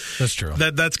 so that's true.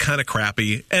 That's kind of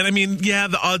crappy. And I mean, yeah,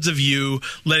 the odds of you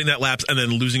letting that lapse and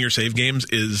then losing your save games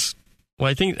is...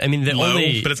 Well, the low,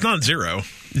 only... but it's not zero.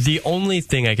 The only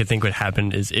thing I could think would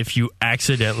happen is if you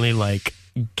accidentally, like...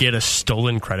 get a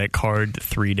stolen credit card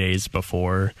 3 days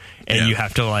before and you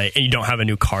have to and you don't have a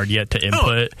new card yet to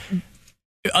input.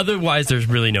 Otherwise, there's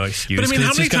really no excuse. But I mean,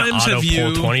 how many times have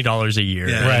you pull $20 a year?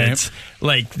 Yeah. Right. It's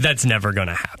like that's never going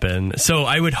to happen. So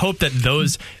I would hope that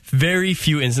those very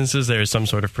few instances there is some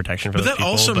sort of protection for those people. But that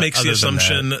also makes the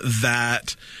assumption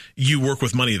that you work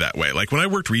with money that way. Like when I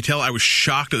worked retail, I was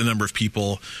shocked at the number of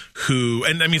people who,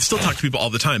 and I mean, still talk to people all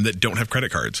the time that don't have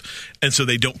credit cards. And so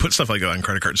they don't put stuff like that on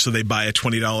credit cards. So they buy a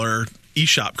 $20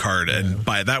 eShop card and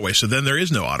buy it that way. So then there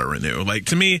is no auto renew. Like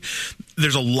to me,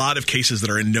 there's a lot of cases that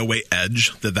are in no way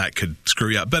edge that could screw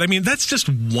you up. But I mean, that's just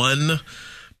one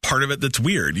part of it that's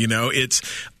weird. You know,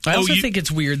 I also think it's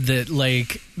weird that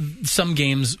like some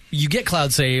games you get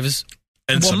cloud saves.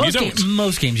 And some you don't.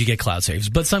 Most games you get cloud saves,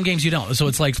 but some games you don't. So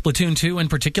it's like Splatoon 2 in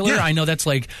particular. Yeah. I know that's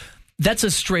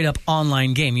a straight up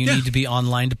online game. You need to be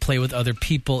online to play with other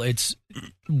people.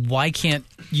 Why can't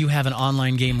you have an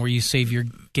online game where you save your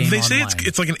game They online? say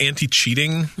it's like an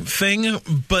anti-cheating thing,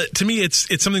 but to me it's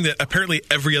something that apparently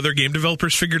every other game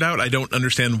developer's figured out. I don't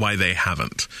understand why they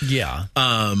haven't. Yeah.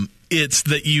 It's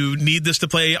that you need this to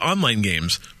play online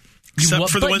games. Except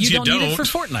for the ones you don't. Need it for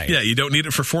Fortnite. Yeah, you don't need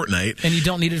it for Fortnite. And you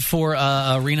don't need it for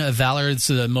Arena of Valor. It's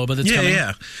the MOBA that's coming.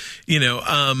 Yeah. You know,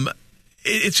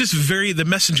 it's just the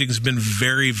messaging has been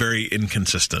very, very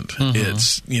inconsistent. Mm-hmm.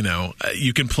 It's, you know,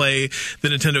 you can play the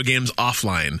Nintendo games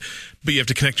offline, but you have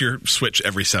to connect your Switch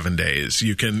every 7 days.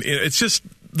 It's just,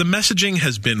 the messaging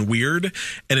has been weird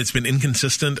and it's been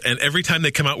inconsistent. And every time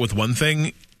they come out with one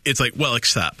thing, it's like, well,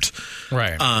 accept.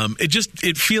 Right.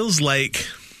 It feels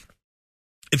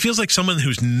like someone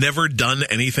who's never done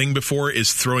anything before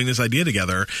is throwing this idea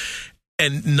together.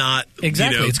 And not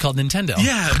exactly, you know, it's called Nintendo.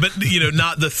 Yeah, but you know,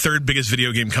 not the third biggest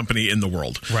video game company in the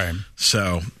world. Right.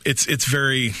 So it's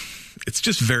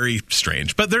just very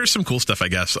strange. But there's some cool stuff, I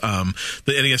guess. The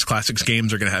NES Classics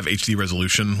games are going to have HD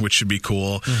resolution, which should be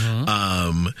cool.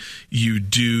 Mm-hmm.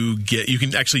 You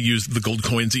can actually use the gold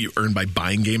coins that you earn by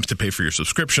buying games to pay for your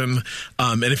subscription.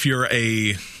 And if you're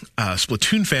a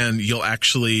Splatoon fan, you'll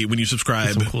actually, when you subscribe,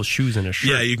 get some cool shoes and a shirt.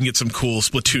 Yeah, you can get some cool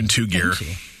Splatoon 2 gear.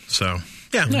 So.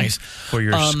 Yeah, nice for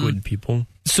your squid people.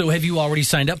 So, have you already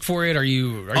signed up for it?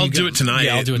 I'll do it tonight.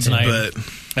 Yeah, I'll do it tonight. But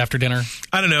after dinner,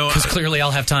 I don't know, because clearly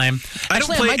I'll have time. I don't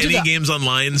play any games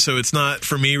online, so it's not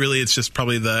for me. Really, it's just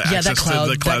probably the access to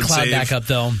the cloud save. That cloud backup,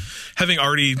 though. having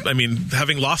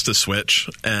lost a Switch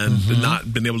and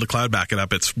not been able to cloud back it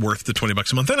up, it's worth the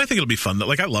 $20 a month. And I think it'll be fun.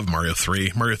 Like, I love Mario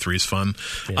 3. Mario 3 is fun.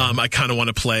 Yeah. I kind of want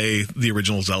to play the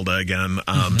original Zelda again.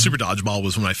 Super Dodgeball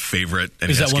was one of my favorite NES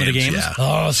games. Is that one of the games? Yeah.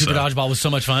 Oh, Super Dodgeball was so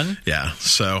much fun. Yeah.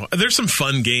 So there's some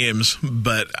fun games,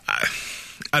 but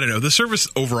I don't know. The service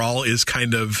overall is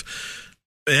kind of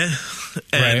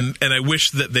and I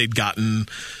wish that they'd gotten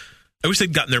their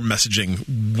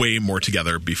messaging way more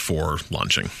together before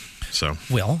launching. So,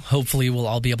 well, hopefully we'll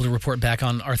all be able to report back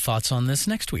on our thoughts on this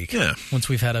next week. Yeah. Once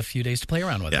we've had a few days to play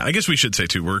around with it. Yeah, I guess we should say,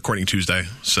 too, we're recording Tuesday,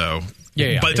 so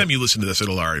by the time you listen to this,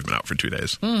 it'll already been out for 2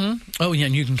 days. Mm-hmm. Oh, yeah,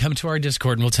 and you can come to our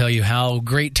Discord and we'll tell you how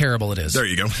terrible it is. There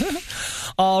you go.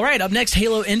 All right, up next,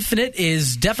 Halo Infinite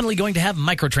is definitely going to have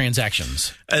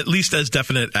microtransactions. At least as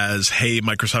definite as, hey,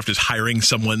 Microsoft is hiring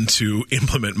someone to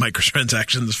implement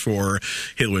microtransactions for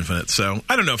Halo Infinite. So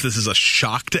I don't know if this is a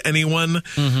shock to anyone,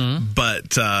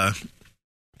 but I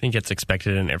think it's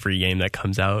expected in every game that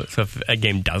comes out. So if a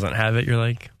game doesn't have it, you're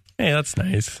like, hey, that's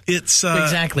nice. It's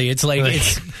exactly. It's like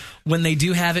when they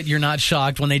do have it, you're not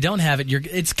shocked. When they don't have it,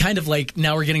 it's kind of like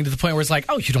now we're getting to the point where it's like,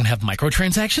 oh, you don't have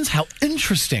microtransactions? How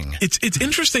interesting. It's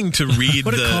interesting to read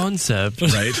what a concept,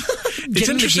 right? It's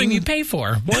interesting. The game you pay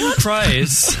for one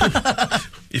price.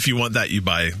 If you want that, you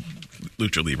buy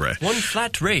Lucha Libre. One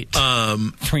flat rate.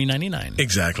 $3.99.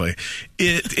 Exactly.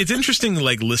 It's interesting,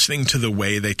 like, listening to the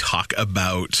way they talk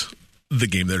about the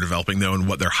game they're developing, though, and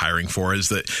what they're hiring for is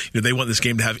that they want this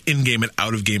game to have in-game and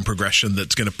out-of-game progression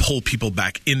that's going to pull people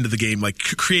back into the game, like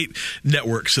create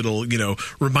networks that'll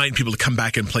remind people to come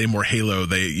back and play more Halo.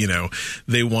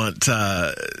 They want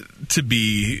to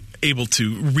be able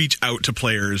to reach out to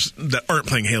players that aren't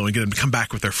playing Halo and get them to come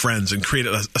back with their friends and create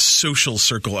a social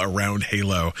circle around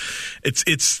Halo.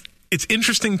 It's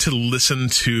interesting to listen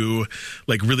to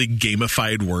like really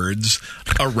gamified words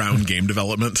around game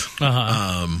development.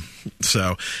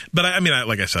 But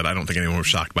like I said, I don't think anyone was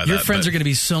shocked by that. Your friends are going to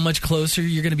be so much closer.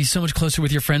 You're going to be so much closer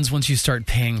with your friends once you start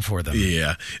paying for them.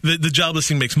 Yeah. The job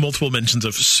listing makes multiple mentions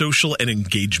of social and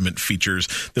engagement features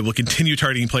that will continue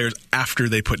targeting players after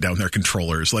they put down their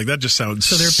controllers. Like, that just sounds...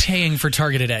 So they're paying for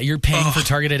targeted... You're paying for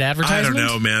targeted advertisement? I don't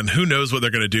know, man. Who knows what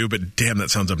they're going to do, but damn, that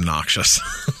sounds obnoxious.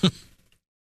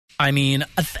 I mean,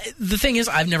 the thing is,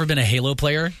 I've never been a Halo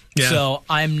player, so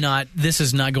this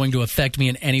is not going to affect me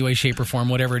in any way, shape, or form,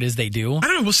 whatever it is they do. I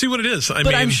don't know. We'll see what it is.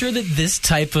 I'm sure that this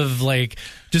type of, like,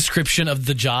 description of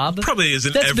the job... probably is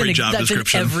in every job description.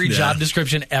 That's in every job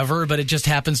description ever, but it just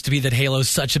happens to be that Halo's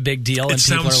such a big deal. It and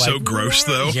people sounds are so like, gross,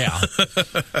 though. Yeah.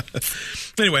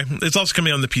 Anyway, it's also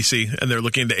coming on the PC, and they're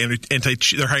looking into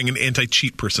they're hiring an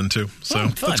anti-cheat person, too. So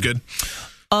that's good.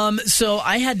 So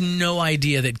I had no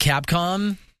idea that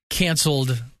Capcom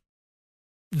canceled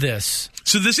this.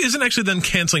 So this isn't actually them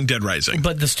canceling Dead Rising.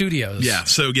 But the studios. Yeah.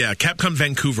 So Capcom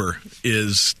Vancouver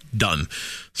is done.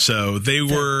 So they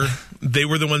were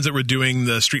the ones that were doing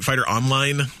the Street Fighter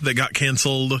Online that got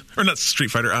canceled, or not Street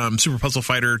Fighter, Super Puzzle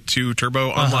Fighter 2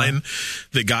 Turbo Online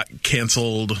that got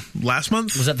canceled last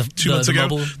month. Was that 2 months ago?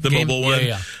 The mobile one.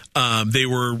 Yeah. They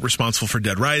were responsible for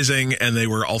Dead Rising, and they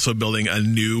were also building a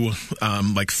new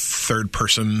third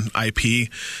person IP.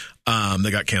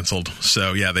 They got canceled.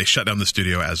 So they shut down the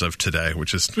studio as of today,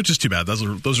 which is too bad. Those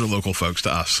are local folks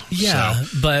to us. Yeah,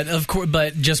 so. But of course,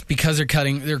 just because they're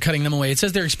cutting them away. It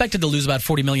says they're expected to lose about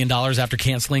 $40 million after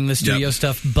canceling the studio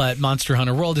stuff. But Monster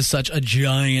Hunter World is such a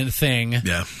giant thing.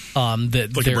 Yeah,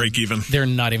 that like a break even. They're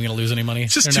not even going to lose any money.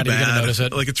 It's just they're too not bad. Even gonna notice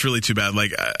it. Like, it's really too bad.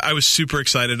 Like, I was super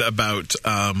excited about.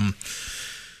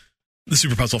 The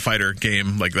Super Puzzle Fighter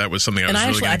game, like, that was something I was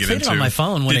really going to get into. I played it on my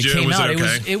phone when it came out.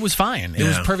 Okay? It was fine. It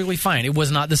was perfectly fine. It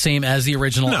was not the same as the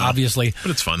original, obviously.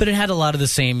 But it's fun. But it had a lot of the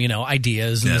same,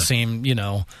 ideas and the same,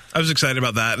 I was excited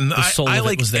about that. And I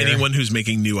like anyone who's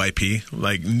making new IP.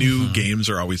 Like, new games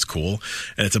are always cool.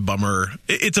 And it's a bummer.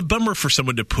 It's a bummer for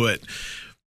someone to put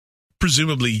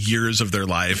presumably years of their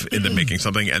life into making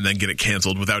something and then get it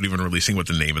canceled without even releasing what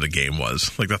the name of the game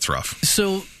was. Like, that's rough.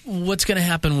 So what's going to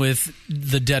happen with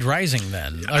the Dead Rising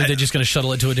then? Are they just going to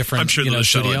shuttle it to a different studio? I'm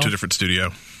sure they'll shuttle it to a different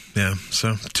studio. Yeah,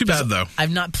 so too bad, though.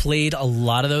 I've not played a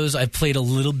lot of those. I've played a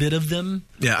little bit of them.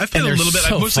 Yeah, I've played a little bit.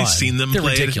 I've mostly seen them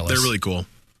played. Ridiculous. They're really cool.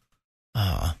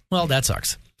 Well, that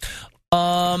sucks.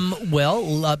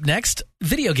 Well, up next,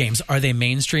 video games. Are they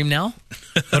mainstream now?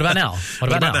 What about now?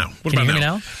 What about now? Can you hear me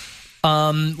now?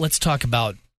 Let's talk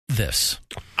about this.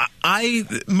 I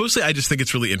just think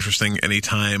it's really interesting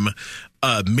anytime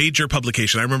a major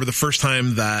publication. I remember the first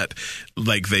time that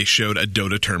like they showed a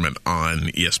Dota tournament on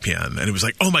ESPN, and it was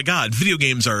like, oh my God, video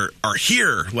games are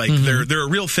here. Like they're a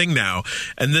real thing now.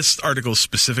 And this article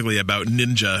specifically about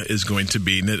Ninja is going to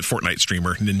be, Fortnite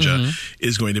streamer Ninja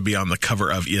is going to be on the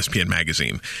cover of ESPN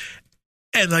magazine.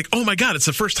 And like, oh my God, it's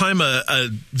the first time a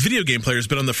video game player has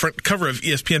been on the front cover of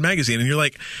ESPN magazine. And you're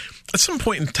like, at some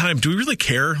point in time, do we really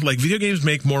care? Like, video games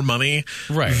make more money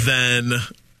than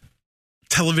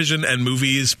television and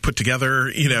movies put together,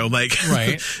 you know, like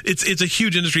it's a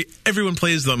huge industry. Everyone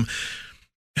plays them.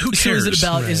 Who cares?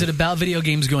 So is it about video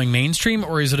games going mainstream,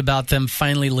 or is it about them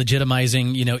finally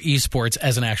legitimizing, you know, esports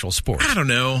as an actual sport? I don't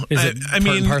know. Is it I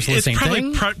mean, parcel it's the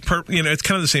same probably thing? You know, it's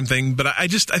kind of the same thing, but I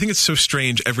think it's so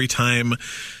strange every time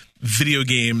video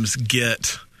games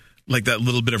get like that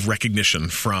little bit of recognition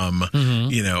from,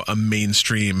 you know, a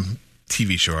mainstream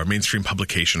TV show or a mainstream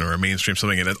publication or a mainstream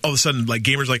something, and all of a sudden like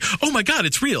gamers are like, oh my God,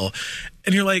 it's real.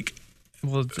 And you're like,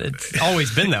 well, it's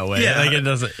always been that way. Like it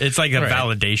doesn't. It's like a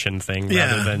validation thing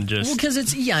rather than just. Well,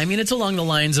 because I mean, it's along the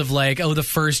lines of like, oh, the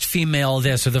first female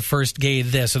this, or the first gay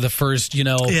this, or the first, you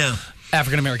know,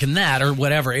 African American that, or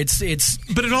whatever. It's.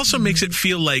 But it also makes it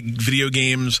feel like video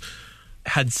games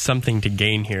had something to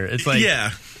gain here. It's like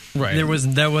Right.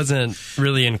 That wasn't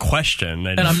really in question.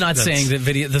 And I'm not saying that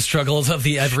the struggles of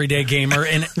the everyday gamer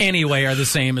in any way are the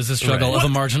same as the struggle of a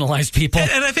marginalized people.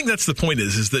 And I think that's the point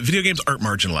is that video games aren't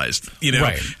marginalized. You know,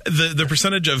 the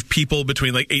percentage of people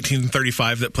between like 18 and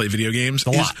 35 that play video games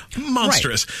is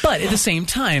monstrous. But at the same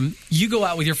time, you go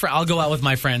out with your friend. I'll go out with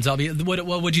my friends. I'll be, what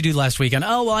would you do last weekend?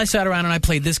 Oh, well, I sat around and I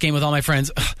played this game with all my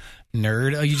friends. Ugh.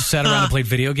 Nerd. Oh, you just sat around and played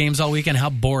video games all weekend? How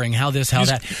boring. How this, how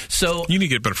that. So you need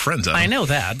to get better friends out of I know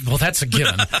that. Well, that's a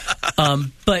given.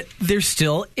 But there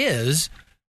still is.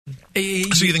 So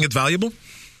you think it's valuable?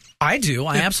 I do.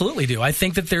 I absolutely do. I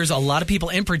think that there's a lot of people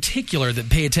in particular that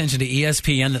pay attention to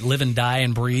ESPN, that live and die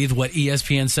and breathe what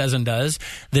ESPN says and does,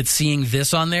 that seeing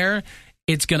this on there,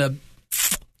 it's gonna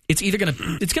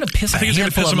piss a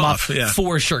handful of them off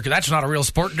for sure. Because that's not a real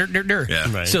sport.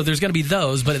 So there's going to be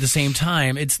those, but at the same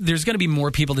time, there's going to be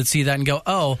more people that see that and go,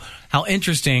 "Oh, how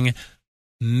interesting!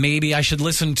 Maybe I should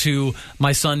listen to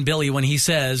my son Billy when he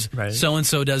says so and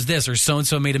so does this, or so and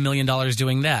so made $1 million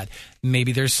doing that.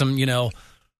 Maybe there's some, you know,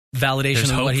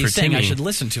 validation of what he's saying. Timmy. I should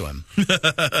listen to him."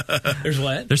 There's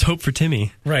what? There's hope for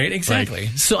Timmy. Right, exactly.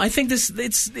 So I think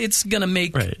it's going to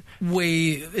make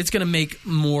it's going to make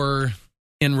more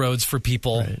inroads for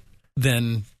people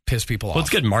than piss people off. Well, it's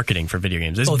good marketing for video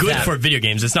games. It's good for video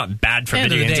games. It's not bad for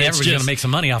video games. Everybody's going to make some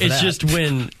money off of that. It's just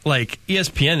when, like,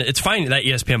 ESPN, it's fine that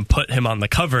ESPN put him on the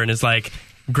cover and is like,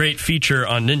 great feature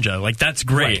on Ninja. Like, that's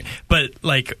great. But,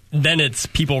 like, then it's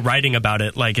people writing about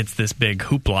it like it's this big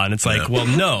hoopla. And it's like, well,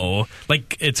 no.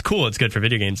 Like, it's cool. It's good for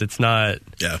video games. It's not.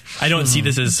 Yeah. I don't see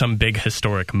this as some big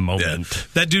historic moment. Yeah.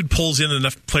 That dude pulls in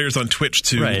enough players on Twitch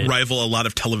to rival a lot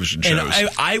of television shows. And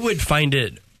I would find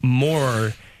it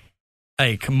more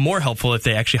helpful if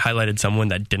they actually highlighted someone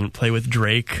that didn't play with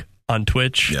Drake on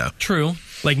Twitch. Yeah. True.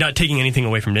 Like, not taking anything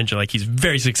away from Ninja. Like, he's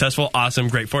very successful, awesome,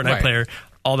 great Fortnite player.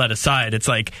 All that aside, it's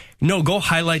like, no, go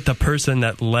highlight the person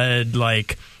that led,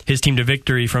 like, his team to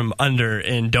victory from under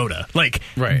in Dota. Like,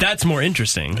 that's more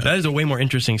interesting. That is a way more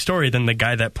interesting story than the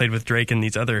guy that played with Drake and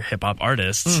these other hip-hop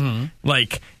artists.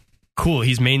 Like, cool,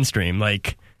 he's mainstream.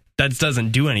 Like, that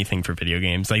doesn't do anything for video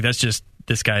games. Like, that's just,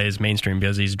 this guy is mainstream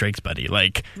because he's Drake's buddy.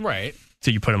 Like, so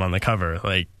you put him on the cover.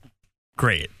 Like,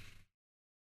 great.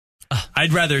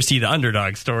 I'd rather see the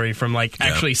underdog story from, like,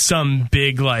 actually some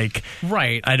big, like,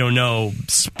 I don't know,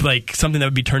 like, something that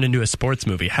would be turned into a sports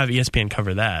movie. Have ESPN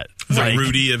cover that. Like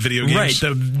Rudy of video games.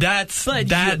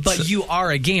 But you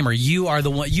are a gamer. You are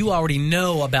the one. You already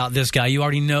know about this guy. You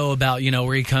already know about, you know,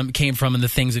 where he came from and the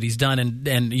things that he's done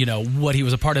and you know, what he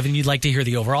was a part of. And you'd like to hear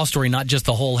the overall story, not just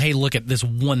the whole, hey, look at this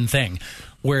one thing.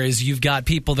 Whereas you've got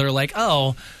people that are like,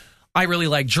 oh, I really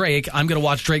like Drake. I'm going to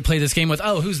watch Drake play this game with,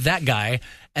 oh, who's that guy?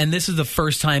 And this is the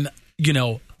first time, you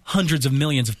know, hundreds of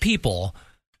millions of people,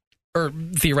 or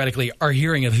theoretically, are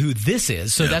hearing of who this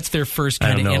is. So that's their first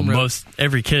kind of inroad.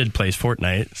 Every kid plays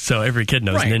Fortnite, so every kid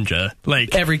knows Ninja.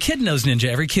 Like, every kid knows Ninja.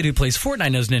 Every kid who plays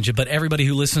Fortnite knows Ninja. But everybody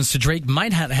who listens to Drake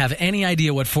might not have any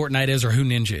idea what Fortnite is or who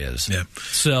Ninja is. Yeah.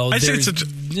 So it's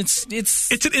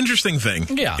an interesting thing.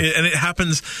 Yeah. And it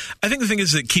happens. I think the thing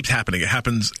is, it keeps happening. It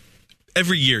happens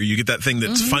every year. You get that thing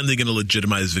that's finally going to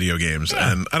legitimize video games,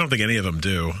 and I don't think any of them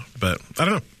do. But I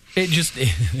don't know. It just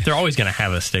they're always going to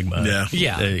have a stigma. Yeah,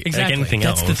 exactly. Like anything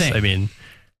else. That's the thing. I mean,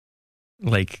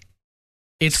 like,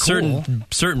 it's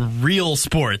certain real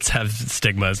sports have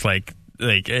stigmas. Like,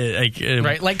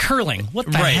 right, like curling.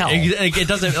 What the hell? It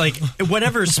doesn't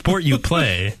whatever sport you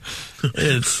play.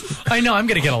 I know I'm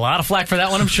going to get a lot of flack for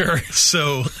that one, I'm sure.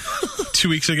 So 2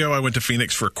 weeks ago, I went to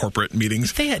Phoenix for corporate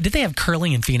meetings. Did they have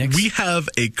curling in Phoenix? We have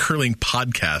a curling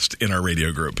podcast in our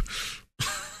radio group.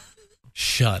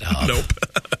 Shut up. Nope.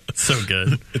 So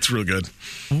good. It's real good.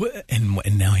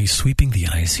 And now he's sweeping the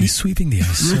ice. He's sweeping the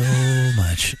ice so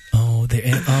much.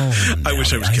 I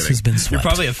wish I was kidding. Has been swept. You're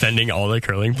probably offending all the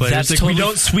curling players. That's totally... We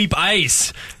don't sweep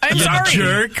ice. I'm sorry.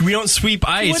 Jerk. We don't sweep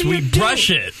ice. We brush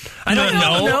it. I don't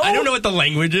know. I don't know what the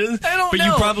language is. But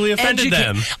you probably offended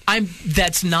them.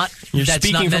 That's not. You're that's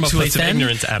speaking not from meant a to place of offend.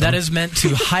 ignorance, Adam. That is meant to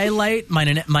highlight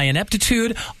my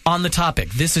ineptitude on the topic.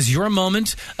 This is your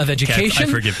moment of education.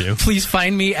 I forgive you. Please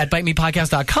find me at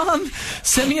bitemepodcast.com.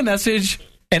 Send me a message.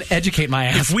 And educate my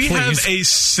ass. If we please. have a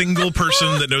single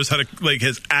person that knows how to,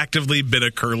 has actively been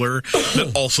a curler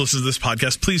that also listens to this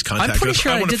podcast, please contact us. I'm pretty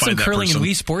sure I did some curling in person.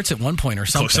 Wii Sports at one point or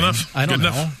something. Close enough. I don't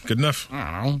know. Good enough.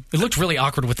 I don't know. It looked really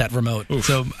awkward with that remote. Oof.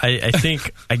 So I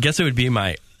guess it would be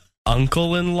my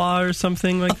uncle-in-law or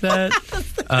something like that.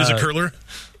 Is a curler?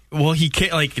 Well,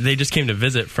 they just came to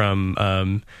visit from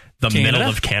the middle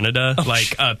of Canada,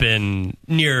 up in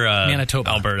near Manitoba,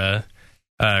 Alberta.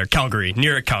 Calgary,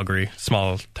 near Calgary,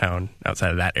 small town outside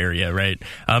of that area, right?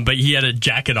 But he had a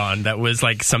jacket on that was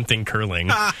like something curling.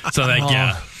 So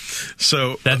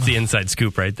So that's the inside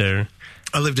scoop right there.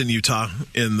 I lived in Utah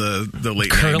in the late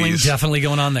 90s. Curling definitely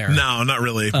going on there. No, not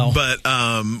really. Oh. But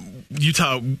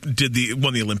Utah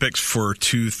won the Olympics for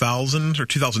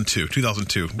 2002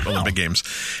 Olympic Games.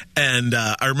 And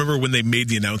I remember when they made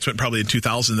the announcement, probably in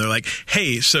 2000, they're like,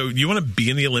 hey, so you want to be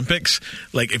in the Olympics?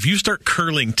 Like, if you start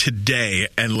curling today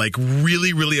and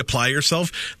really, really apply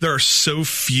yourself, there are so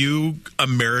few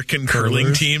American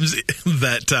curling teams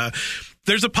that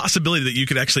there's a possibility that you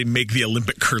could actually make the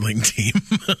Olympic curling team.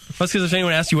 That's because if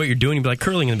anyone asks you what you're doing, you'd be like,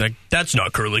 curling. And they'd be like, that's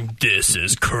not curling. This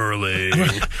is curling.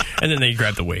 And then they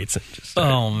grab the weights. And just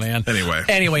oh, man.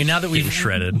 Anyway, now that we've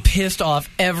shredded, pissed off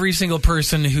every single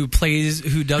person who plays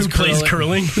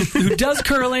curling, who does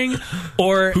curling,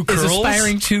 or who is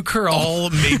aspiring to curl. All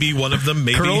maybe one of them,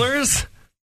 maybe. Curlers?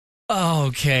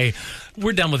 Okay.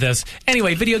 We're done with this.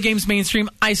 Anyway, video games mainstream.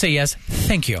 I say yes.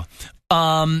 Thank you.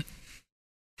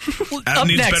 Adam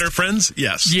needs better friends?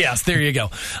 Yes. Yes, there you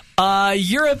go.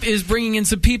 Europe is bringing in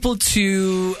some people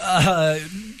to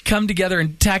come together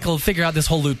and figure out this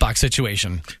whole loot box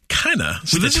situation. Kinda.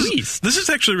 So this is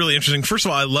actually really interesting. First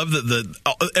of all, I love that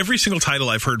every single title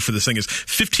I've heard for this thing is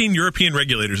 15 European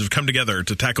regulators have come together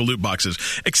to tackle loot boxes,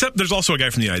 except there's also a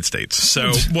guy from the United States.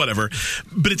 So whatever.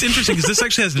 But it's interesting because this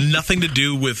actually has nothing to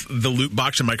do with the loot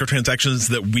box and microtransactions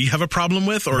that we have a problem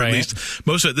with, or at least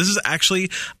most of it. This is actually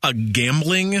a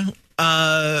gambling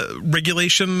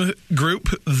regulation group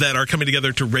that are coming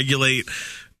together to regulate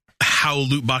how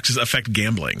loot boxes affect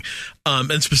gambling,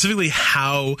 and specifically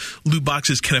how loot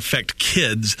boxes can affect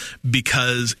kids,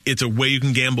 because it's a way you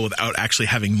can gamble without actually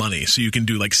having money. So you can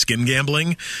do skin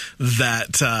gambling,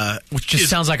 which just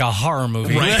sounds like a horror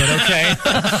movie, right? But okay.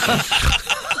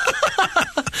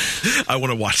 I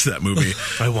want to watch that movie.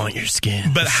 I want your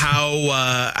skin. But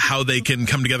how they can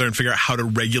come together and figure out how to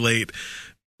regulate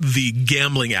the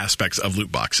gambling aspects of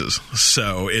loot boxes.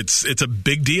 So it's a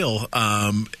big deal.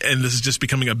 And this is just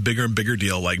becoming a bigger and bigger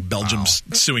deal. Like Belgium's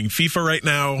suing FIFA right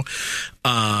now.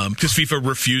 Because FIFA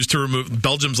refused to remove.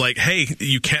 Belgium's like, hey,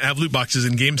 you can't have loot boxes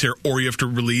in games here, or you have to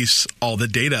release all the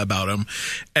data about them.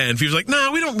 And FIFA's like, no,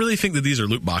 we don't really think that these are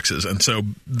loot boxes. And so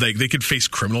they could face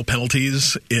criminal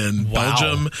penalties in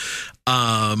Belgium.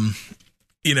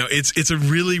 It's a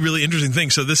really, really interesting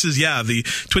thing. So this is, the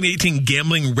 2018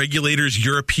 Gambling Regulators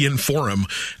European Forum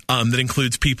that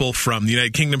includes people from the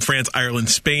United Kingdom, France, Ireland,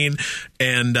 Spain,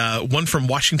 and one from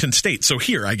Washington State. So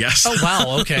here, I guess. Oh,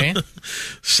 wow. Okay.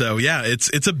 So,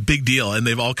 it's a big deal. And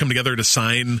they've all come together to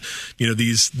sign,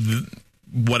 these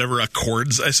whatever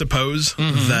accords, I suppose,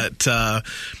 that,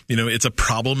 it's a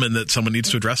problem and that someone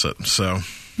needs to address it. So...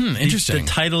 interesting.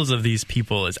 The titles of these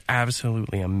people is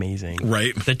absolutely amazing.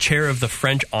 Right. The chair of the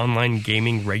French Online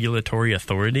Gaming Regulatory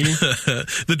Authority.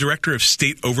 The director of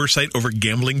state oversight over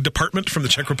gambling department from the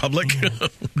Czech Republic.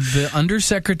 The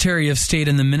undersecretary of state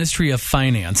in the Ministry of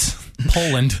Finance,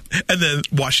 Poland. And then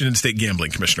Washington State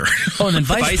Gambling Commissioner. Oh, and then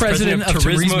Vice President of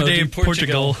Turismo de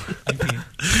Portugal.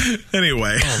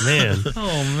 Anyway.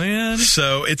 Oh, man.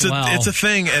 So it's a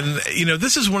thing. And,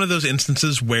 this is one of those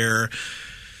instances where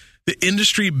the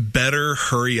industry better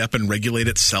hurry up and regulate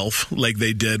itself like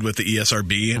they did with the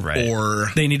ESRB. Right.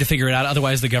 Or they need to figure it out.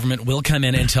 Otherwise, the government will come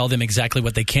in and tell them exactly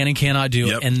what they can and cannot do.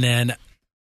 Yep. And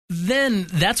then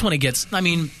that's when it gets... I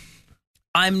mean,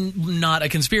 I'm not a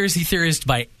conspiracy theorist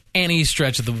by any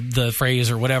stretch of the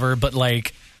phrase or whatever, but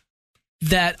like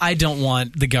that I don't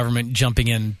want the government jumping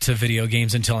into video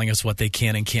games and telling us what they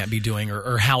can and can't be doing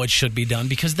or how it should be done,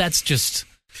 because that's just...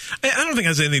 I don't think it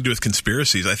has anything to do with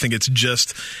conspiracies. I think it's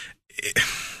just...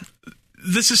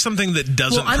 This is something that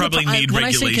doesn't probably need when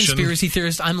regulation. When I say conspiracy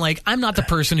theorist, I'm like, I'm not the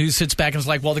person who sits back and is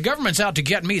like, well, the government's out to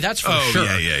get me. That's for sure.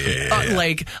 Yeah.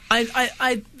 Like,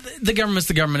 the government's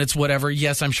the government. It's whatever.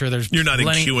 Yes, I'm sure there's You're not in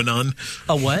QAnon?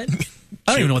 A what?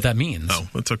 I don't even know what that means. Oh,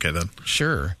 that's okay then.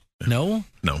 Sure. No?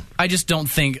 No. I just don't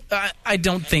think... I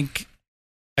don't think...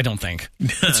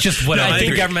 It's just what I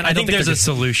think. Government. I think there's a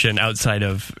solution outside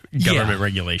of government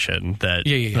regulation that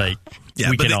like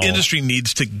the industry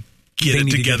needs to get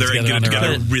it together and get it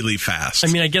together really fast.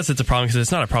 I mean, I guess it's a problem because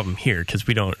it's not a problem here because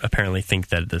we don't apparently think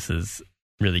that this is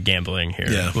really gambling here.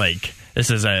 Yeah. Like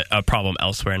this is a problem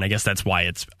elsewhere, and I guess that's why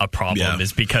it's a problem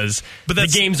is because the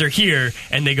games are here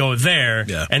and they go there,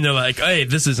 and they're like, hey,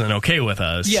 this isn't okay with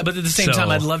us. Yeah, but at the same time,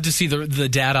 I'd love to see the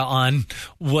data on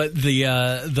what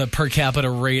the per capita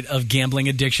rate of gambling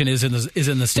addiction is in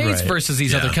the States versus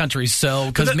these other countries. So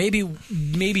because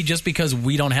maybe just because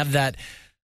we don't have that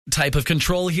type of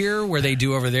control here where they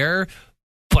do over there,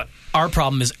 but our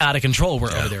problem is out of control where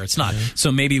over there it's not.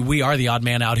 So maybe we are the odd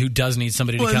man out who does need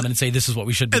somebody to come in and say this is what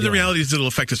we should be doing. And the reality is it'll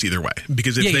affect us either way,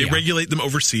 because if they regulate them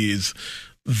overseas,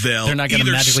 they're not going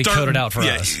to magically code it out for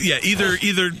us. Either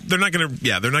they're not going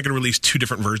to release two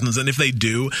different versions, and if they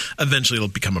do, eventually it'll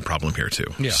become a problem here too.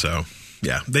 Yeah. So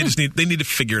they just need to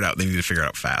figure it out. They need to figure it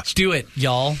out fast. Do it,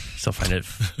 y'all. Still find it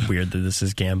weird that this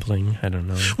is gambling. I don't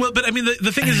know. Well, but I mean,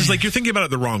 the thing is like you're thinking about it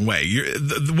the wrong way.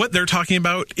 What they're talking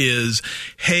about is,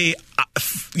 hey,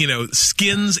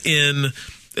 skins in.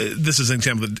 This is an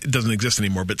example that doesn't exist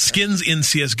anymore, but skins in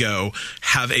CSGO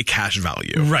have a cash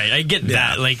value. Right, I get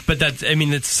that. Like, but that's, I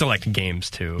mean, it's select games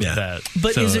too. Yeah.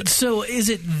 Is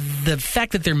it the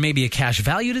fact that there may be a cash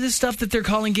value to this stuff that they're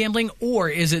calling gambling, or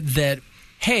is it that,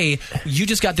 hey, you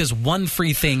just got this one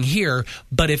free thing here,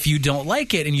 but if you don't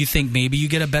like it and you think maybe you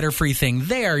get a better free thing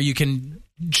there, you can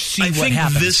see what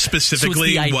happens. This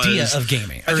specifically so it's the idea of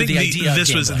gaming. I think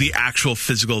this was the actual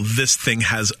physical, this thing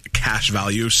has cash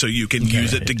value, so you can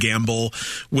use it to gamble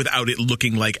without it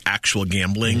looking like actual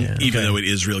gambling, even though it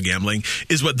is real gambling,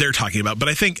 is what they're talking about. But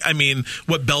I think,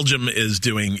 what Belgium is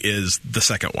doing is the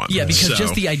second one. Yeah, because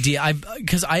just the idea,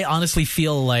 because I honestly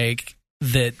feel like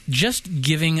that just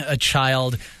giving a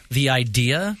child the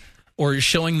idea or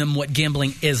showing them what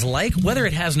gambling is like, whether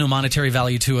it has no monetary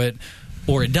value to it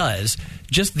or it does,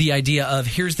 just the idea of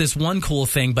here's this one cool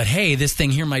thing, but hey, this thing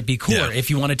here might be cooler. Yeah.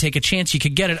 If you want to take a chance, you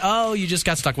could get it. Oh, you just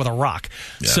got stuck with a rock.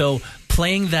 Yeah. So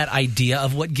playing that idea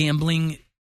of what gambling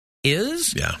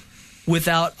is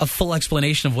without a full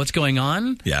explanation of what's going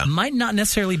on might not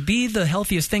necessarily be the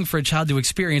healthiest thing for a child to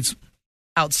experience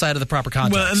outside of the proper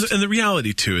context. Well, and the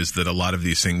reality, too, is that a lot of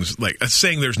these things, like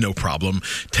saying there's no problem,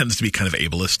 tends to be kind of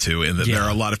ableist, too, in that there are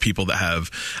a lot of people that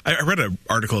have... I read an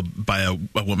article by a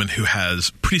woman who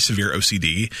has pretty severe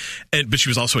OCD, but she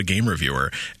was also a game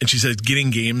reviewer, and she said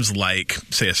getting games like,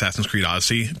 say, Assassin's Creed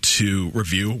Odyssey to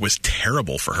review was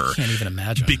terrible for her. I can't even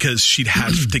imagine. Because she'd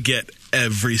have to get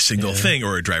every single thing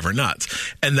or it'd drive her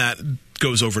nuts. And that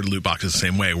goes over to loot boxes the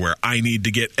same way, where I need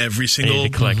to get every single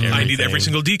I need every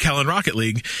single decal in Rocket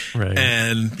League,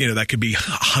 and that could be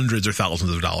hundreds or thousands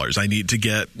of dollars. I need to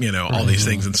get all these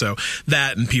things, and so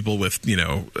that, and people with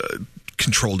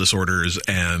control disorders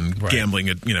and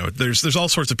gambling, there's all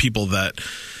sorts of people that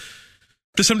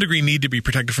to some degree need to be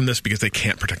protected from this because they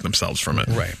can't protect themselves from it.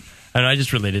 Right. And I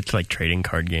just relate it to like trading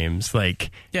card games.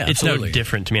 Like, it's no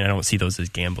different to me. And I don't see those as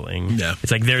gambling. Yeah.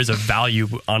 It's like there's a value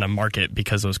on a market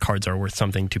because those cards are worth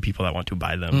something to people that want to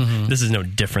buy them. Mm-hmm. This is no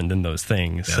different than those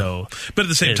things. Yeah. So, but at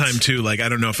the same time, too, like I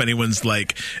don't know if anyone's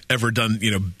like ever done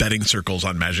betting circles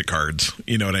on Magic cards.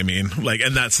 You know what I mean? Like,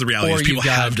 and that's the reality. Is people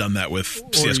have done that with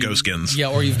CS:GO skins.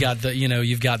 Yeah, or you've got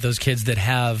you've got those kids that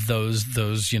have those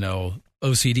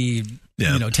OCD.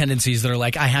 Tendencies that are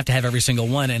like, I have to have every single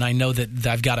one, and I know that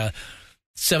I've got a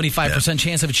 75%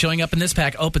 chance of it showing up in this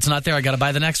pack. Oh, it's not there. I got to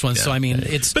buy the next one. Yeah. So,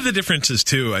 it's... But the difference is,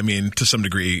 too, to some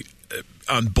degree,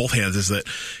 on both hands, is that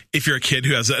if you're a kid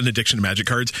who has an addiction to Magic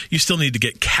cards, you still need to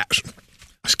get cash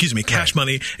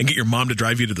money and get your mom to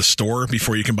drive you to the store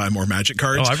before you can buy more Magic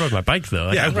cards. Oh, I rode my bike, though.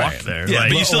 I walked there. Yeah,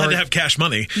 but you still had to have cash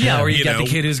money. Yeah, or you got the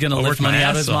kid who's going to lift money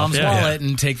out of his mom's wallet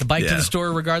and take the bike to the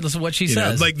store regardless of what she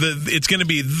says. It's going to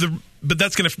be but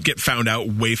that's going to get found out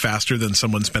way faster than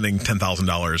someone spending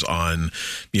 $10,000 on,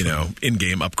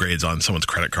 in-game upgrades on someone's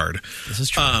credit card. This is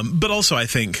true. But also, I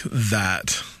think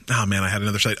that oh man, I had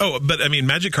another site. Oh, but I mean,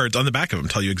 magic cards on the back of them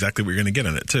tell you exactly what you're going to get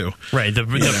in it too. Right. The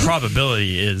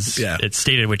probability is it's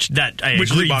stated, which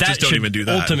agree that should don't even do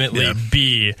that. Ultimately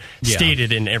be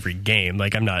stated in every game.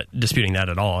 Like, I'm not disputing that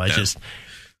at all. I just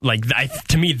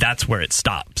to me, that's where it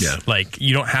stops. Yeah. Like,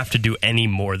 you don't have to do any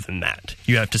more than that.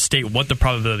 You have to state what the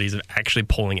probabilities of actually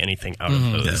pulling anything out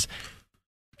of those. Yeah.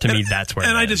 To me, that's where.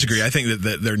 And I disagree. I think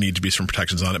that there need to be some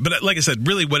protections on it. But like I said,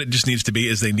 really, what it just needs to be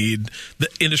is the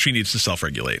industry needs to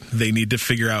self-regulate. They need to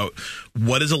figure out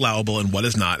what is allowable and what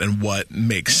is not, and what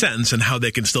makes sense, and how they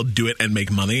can still do it and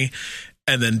make money.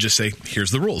 And then just say,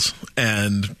 here's the rules.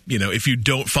 And, if you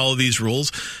don't follow these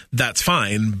rules, that's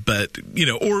fine. But,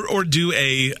 or do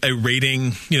a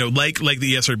rating, like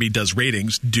the ESRB does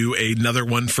ratings, do another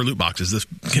one for loot boxes. This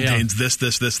contains this,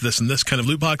 and this kind of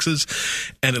loot boxes.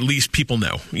 And at least people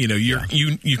know,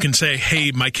 you can say,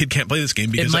 hey, my kid can't play this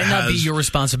game because it might not be your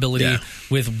responsibility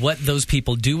with what those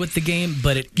people do with the game,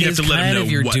 but it is kind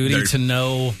of your duty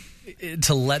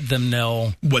to let them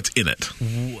know what's in it.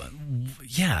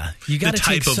 Yeah, you got to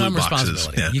take some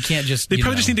responsibility. You can't just. They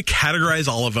probably just need to categorize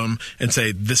all of them and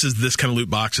say, this is this kind of loot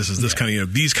box. This is this kind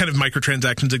of these kind of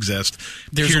microtransactions exist.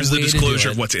 Here's the disclosure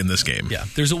of what's in this game. Yeah,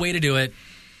 there's a way to do it,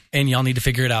 and y'all need to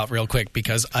figure it out real quick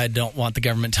because I don't want the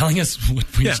government telling us what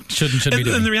we should be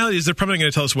doing. And the reality is, they're probably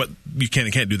going to tell us what you can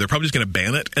and can't do. They're probably just going to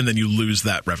ban it, and then you lose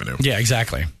that revenue. Yeah,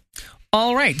 exactly.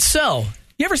 All right, so.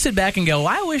 You ever sit back and go,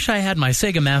 I wish I had my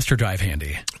Sega Master Drive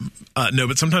handy? No,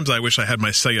 but sometimes I wish I had my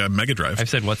Sega Mega Drive. I've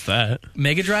said, what's that?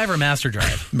 Mega Drive or Master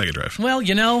Drive? Mega Drive. Well,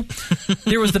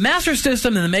 there was the Master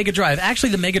System and the Mega Drive. Actually,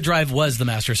 the Mega Drive was the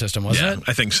Master System, wasn't it?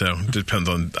 I think so. Depends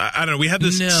on... I don't know. We had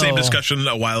this same discussion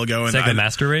a while ago. And Sega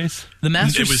Master Race?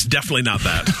 It was definitely not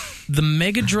that. The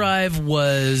Mega Drive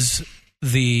was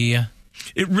the...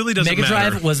 It really doesn't matter. Mega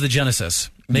Drive was the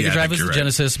Genesis. Mega Drive was the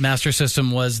Genesis. Master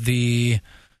System was the...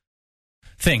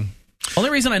 thing. Only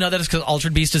reason I know that is because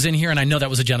Altered Beast is in here, and I know that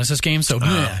was a Genesis game. So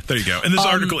there you go. And this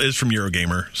article is from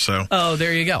Eurogamer. So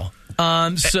there you go.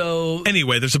 So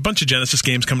anyway, there's a bunch of Genesis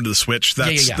games coming to the Switch.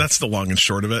 That's the long and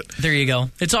short of it. There you go.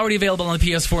 It's already available on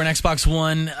the PS4 and Xbox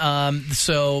One.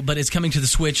 But it's coming to the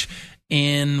Switch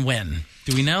in when?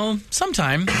 Do we know?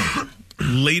 Sometime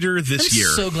later this year.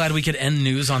 I'm so glad we could end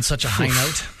news on such a high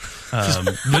note.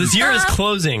 This year is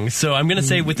closing, so I'm going to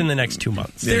say within the next 2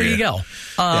 months. There you go.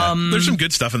 There's some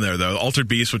good stuff in there, though. Altered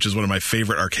Beast, which is one of my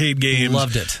favorite arcade games.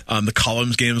 Loved it. The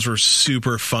Columns games were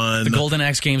super fun. The Golden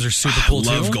Axe games are super cool, too.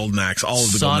 Love Golden Axe. All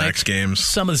of the Golden Axe games.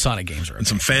 Some of the Sonic games are okay. And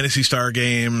some Phantasy Star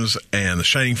games, and the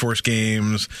Shining Force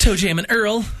games. Toe Jam and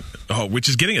Earl. Oh, which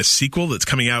is getting a sequel that's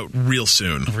coming out real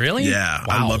soon. Really? Yeah.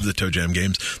 Wow. I love the Toe Jam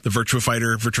games. The Virtua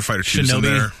Fighter 2 is in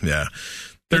there. Yeah.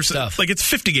 There's stuff. It's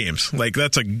 50 games.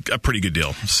 That's a pretty good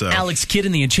deal. So Alex Kidd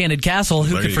in the Enchanted Castle.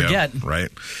 Who could forget? Go. Right.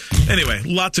 Anyway,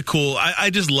 lots of cool. I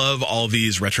just love all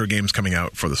these retro games coming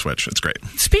out for the Switch. It's great.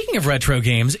 Speaking of retro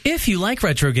games, if you like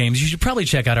retro games, you should probably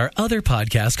check out our other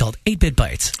podcast called 8-Bit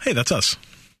Bytes. Hey, that's us.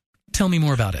 Tell me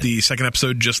more about it. The second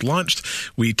episode just launched.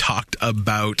 We talked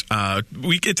about...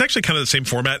 it's actually kind of the same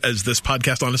format as this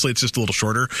podcast, honestly. It's just a little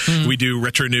shorter. Mm-hmm. We do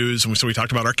retro news, and so we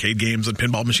talked about arcade games and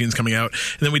pinball machines coming out.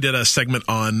 And then we did a segment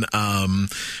on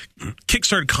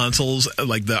Kickstarted consoles,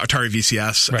 like the Atari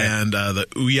VCS and the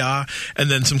Ouya,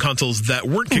 and then some consoles that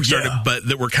weren't Kickstarted, but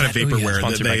that were kind of vaporware.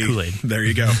 Sponsored by Kool-Aid. There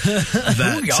you go.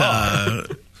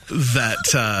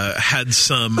 that had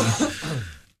some...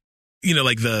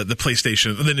 like the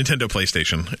PlayStation, the Nintendo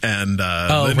PlayStation, and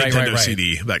the Nintendo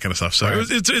CD, that kind of stuff. So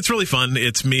it's really fun.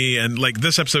 It's me, and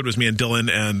this episode was me and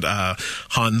Dylan and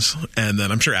Hans, and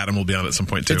then I'm sure Adam will be on at some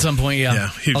point too. At some point,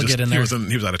 yeah. I'll get in there.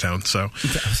 He was out of town, so I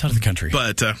was out of the country.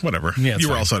 But whatever. Yeah, you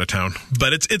were also out of town.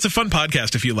 But it's a fun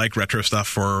podcast if you like retro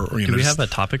stuff. Do we have a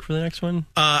topic for the next one?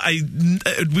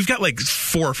 We've got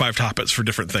 4 or 5 topics for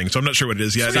different things, so I'm not sure what it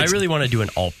is yet. I really want to do an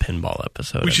all pinball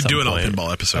episode. We should do an all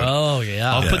pinball episode. Oh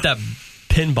yeah, I'll put that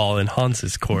pinball in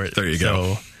Hans's court. There you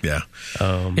go. Yeah.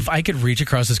 If I could reach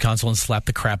across his console and slap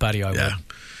the crap out of you, I would.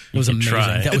 It was amazing.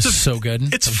 That was so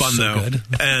good. It's fun though,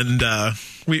 and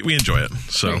we enjoy it.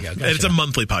 So it's a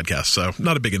monthly podcast, so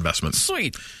not a big investment.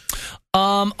 Sweet.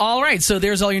 All right, so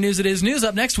there's all your news. It is news.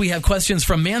 Up next, we have questions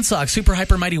from Mansock, Super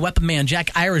Hyper Mighty Weapon Man,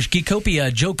 Jack Irish,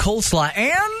 Geekopia, Joe Coleslaw,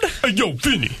 and hey, yo,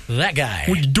 Vinny, that guy.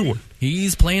 What are you doing?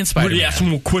 He's playing Spider-Man. What, are you asking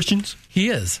more questions? He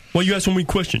is. Why you asking me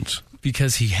questions?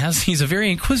 Because he's a very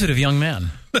inquisitive young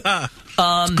man.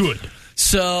 Good.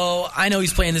 So I know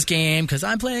he's playing this game because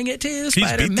I'm playing it too.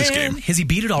 Spider-Man. He's beat this game. Has he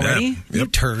beat it already? Yeah. You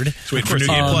turd. He's waiting for New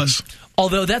Game Plus.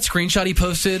 Although that screenshot he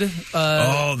posted,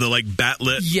 the like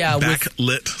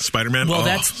backlit Spider-Man. Well,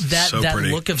 that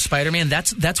pretty. look of Spider-Man.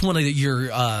 That's one of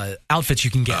your outfits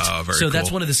you can get. Oh, very so cool.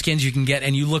 that's one of the skins you can get,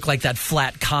 and you look like that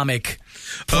flat comic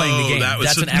playing the game.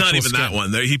 That's an actual not even skin. that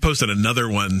one. He posted another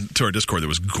one to our Discord that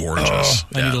was gorgeous.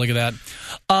 I need to look at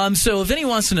that. So if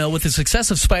anyone wants to know, with the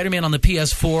success of Spider-Man on the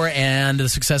PS4 and the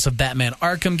success of Batman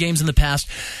Arkham games in the past,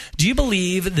 do you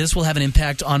believe this will have an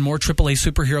impact on more AAA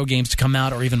superhero games to come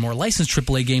out, or even more licensed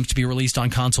AAA games to be released on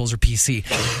consoles or PC?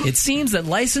 It seems that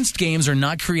licensed games are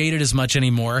not created as much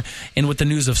anymore, and with the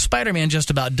news of Spider-Man just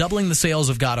about doubling the sales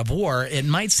of God of War, it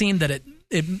might seem that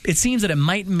it seems that it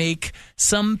might make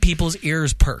some people's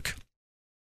ears perk.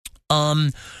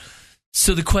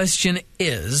 So the question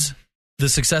is, the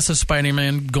success of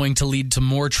Spider-Man going to lead to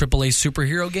more AAA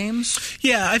superhero games?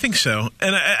 Yeah, I think so,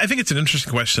 and I think it's an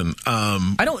interesting question. Real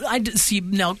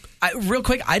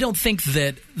quick, I don't think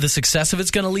that the success of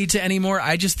it's going to lead to any more.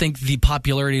 I just think the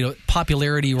popularity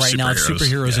right now of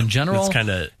superheroes in general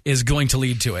is going to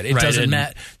lead to it. It doesn't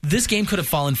matter. This game could have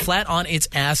fallen flat on its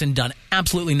ass and done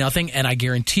absolutely nothing, and I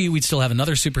guarantee you we'd still have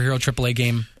another superhero AAA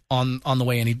game on the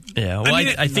way. I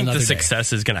think the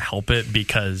success is going to help it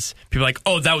because people are like,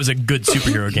 oh, that was a good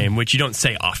superhero game, which you don't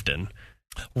say often.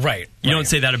 Right. You don't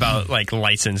say that about like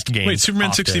licensed games. Wait,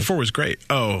 Superman often. 64 was great.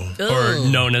 Or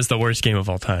known as the worst game of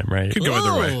all time, right? Could go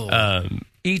either way.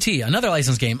 E.T., another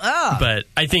licensed game. But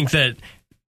I think that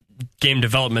game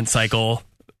development cycle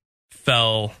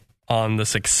fell on the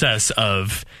success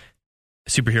of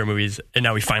superhero movies, and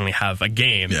now we finally have a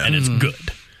game, and it's good.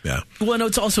 Yeah. Well, no,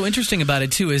 what's also interesting about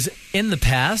it, too, is in the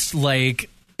past, recently,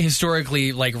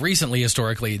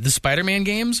 the Spider-Man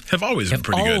games have always been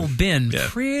pretty good.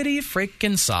 Pretty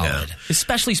freaking solid.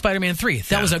 Especially Spider-Man 3.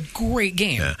 That was a great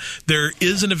game. Yeah. There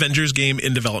is an Avengers game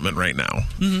in development right now.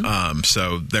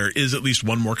 So there is at least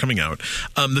one more coming out.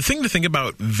 The thing to think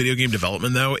about video game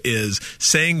development, though, is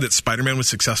saying that Spider-Man was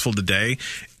successful today.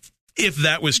 If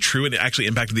that was true and it actually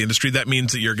impacted the industry, that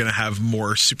means that you're going to have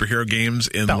more superhero games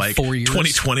in about like 4 years.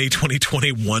 2020,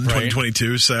 2021,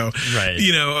 2022. So,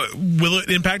 will it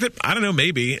impact it? I don't know.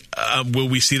 Maybe. Will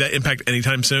we see that impact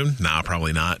anytime soon? Nah,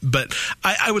 probably not. But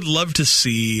I would love to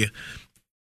see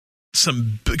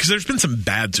because there's been some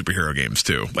bad superhero games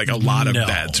too, like a lot of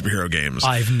bad superhero games.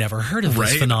 I've never heard of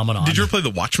this phenomenon. Did you ever play the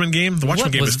Watchmen game? The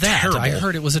Watchmen game was terrible. I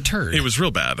heard it was a turd. It was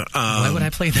real bad. Why would I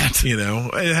play that?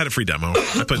 It had a free demo.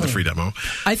 I played the free demo.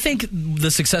 I think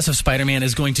the success of Spider-Man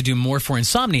is going to do more for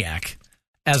Insomniac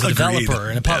as a developer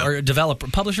and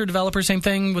publisher, same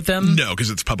thing with them? No,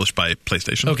 because it's published by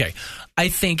PlayStation. Okay. I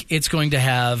think it's going to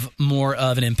have more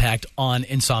of an impact on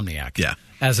Insomniac. Yeah.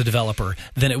 As a developer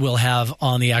than it will have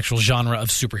on the actual genre of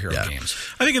superhero games.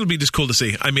 I think it'll be just cool to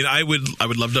see. I mean, I would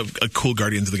love to have a cool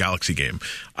Guardians of the Galaxy game.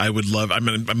 I'm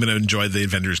going to enjoy the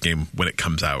Avengers game when it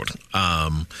comes out.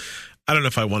 I don't know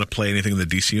if I want to play anything in the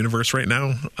DC universe right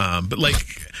now, but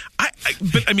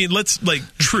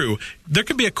true. There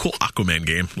could be a cool Aquaman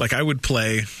game. Like I would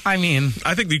play. I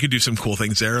think you could do some cool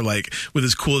things there. Like with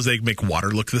as cool as they make water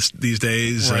look these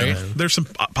days. Right. There's some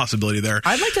possibility there.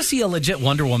 I'd like to see a legit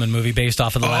Wonder Woman movie based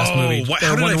off of the last movie.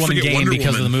 Wonder Woman game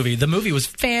because of the movie. The movie was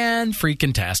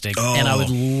fan-freaking-tastic, and I would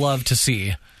love to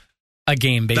see a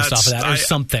game based off of that or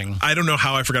something. I don't know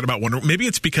how I forgot about Wonder Woman. Maybe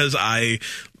it's because I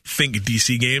think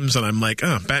DC games and I'm like,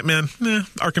 oh, Batman,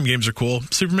 Arkham games are cool.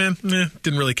 Superman,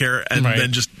 didn't really care. And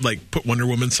then just like put Wonder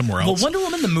Woman somewhere else. Well, Wonder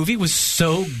Woman, the movie was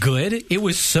so good. It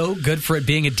was so good for it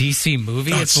being a DC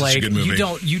movie. It's like a good movie.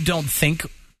 You don't think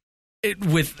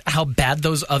with how bad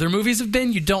those other movies have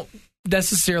been, you don't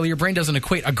necessarily, your brain doesn't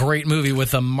equate a great movie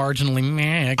with a marginally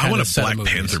meh kind I want of a set Black of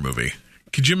Panther movie.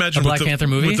 Could you imagine a Black Panther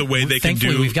movie? With the way they can do?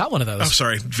 Thankfully, we've got one of those. Oh,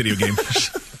 sorry, video game.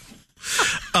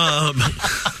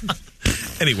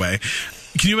 Anyway,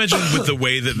 can you imagine with the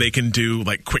way that they can do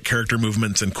like quick character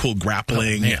movements and cool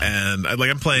grappling and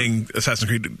like I'm playing Assassin's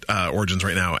Creed Origins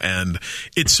right now, and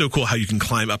it's so cool how you can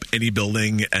climb up any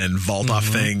building and vault off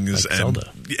things, like and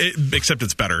Zelda. Except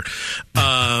it's better.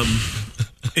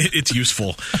 It's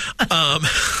useful.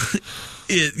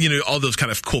 All those kind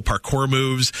of cool parkour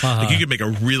moves. Like you could make a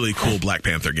really cool Black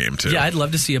Panther game too. Yeah, I'd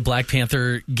love to see a Black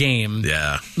Panther game.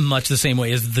 Yeah, much the same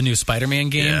way as the new Spider-Man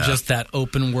game. Just that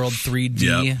open world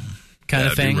 3D kind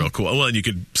of thing. It'd be real cool. Well, and you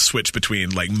could switch between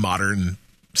like modern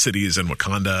cities and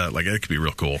Wakanda. Like it could be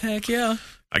real cool. Heck yeah.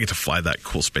 I get to fly that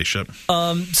cool spaceship.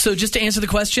 So just to answer the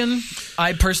question,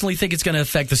 I personally think it's going to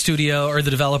affect the studio or the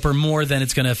developer more than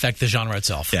it's going to affect the genre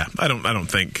itself. Yeah, I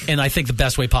don't think. And I think the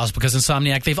best way possible, because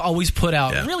Insomniac, they've always put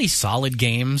out really solid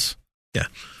games. Yeah.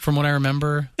 From what I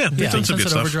remember. Yeah, they've done some good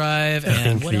stuff. Overdrive. I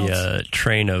think the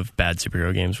train of bad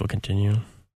superhero games will continue.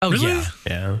 Oh, really? Yeah.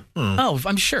 Yeah. Oh,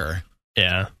 I'm sure.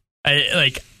 Yeah.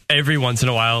 Every once in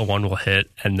a while, one will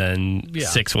hit, and then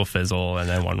 6 will fizzle, and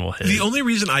then one will hit. The only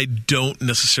reason I don't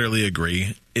necessarily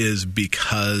agree is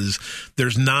because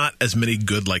there's not as many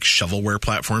good shovelware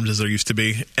platforms as there used to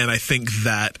be, and I think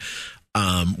that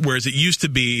whereas it used to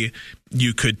be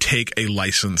you could take a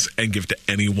license and give to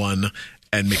anyone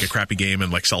and make a crappy game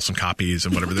and sell some copies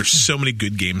and whatever. There's so many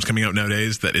good games coming out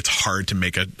nowadays that it's hard to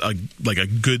make a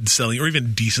good selling or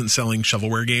even decent selling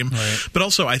shovelware game. Right. But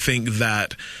also, I think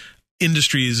that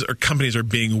industries or companies are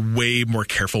being way more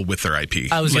careful with their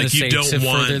IP. I was going to say, to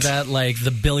further that,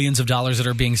 the billions of dollars that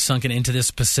are being sunken into this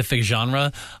specific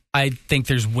genre, I think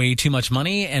there's way too much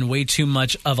money and way too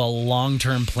much of a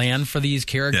long-term plan for these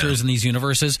characters and these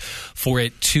universes for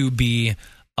it to be,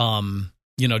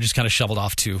 just kind of shoveled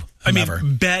off to whomever. I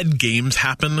mean, bad games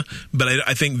happen, but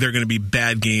I think they're going to be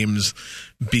bad games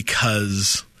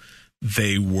because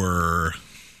they were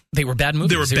bad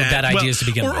movies. They were bad ideas to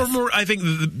begin with. Or I think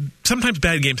sometimes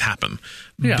bad games happen,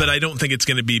 but I don't think it's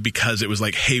going to be because it was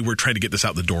hey, we're trying to get this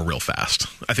out the door real fast.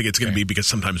 I think it's going to be because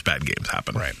sometimes bad games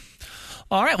happen. Right.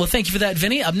 All right. Well, thank you for that,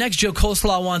 Vinny. Up next, Joe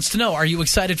Coleslaw wants to know, are you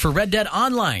excited for Red Dead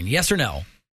Online? Yes or no?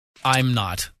 I'm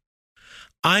not.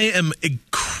 I am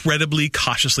incredibly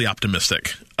cautiously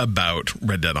optimistic about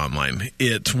Red Dead Online.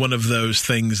 It's one of those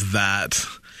things that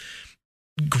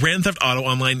Grand Theft Auto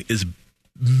Online is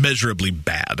measurably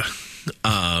bad.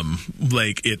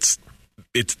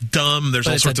 It's dumb. There's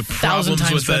all sorts of problems with it. It's 1,000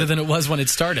 times better than it was when it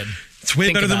started. It's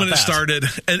way better than when it started.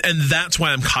 And that's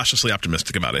why I'm cautiously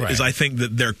optimistic about it, is I think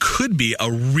that there could be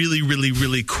a really, really,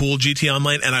 really cool GTA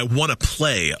Online, and I want to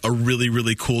play a really,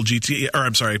 really cool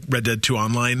Red Dead 2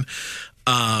 Online.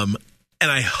 And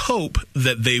I hope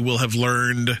that they will have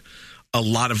learned a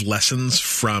lot of lessons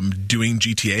from doing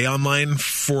GTA Online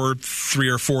for 3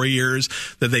 or 4 years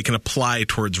that they can apply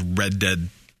towards Red Dead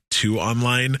 2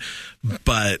 Online.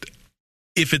 But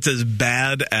if it's as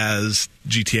bad as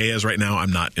GTA is right now,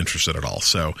 I'm not interested at all.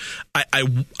 So I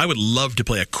would love to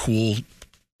play a cool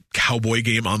cowboy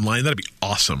game online. That'd be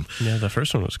awesome. Yeah, the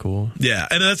first one was cool. Yeah,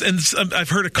 and I've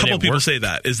heard a couple of people say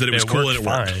that it was cool and it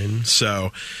worked. Fine.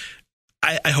 So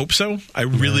I hope so. I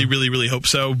really, really, really hope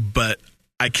so. But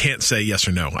I can't say yes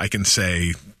or no. I can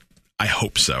say I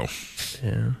hope so.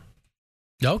 Yeah.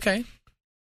 Okay.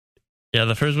 Yeah,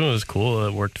 the first one was cool.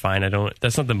 It worked fine.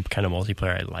 That's not the kind of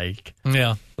multiplayer I like.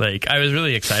 Yeah. I was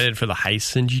really excited for the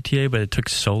heists in GTA, but it took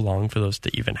so long for those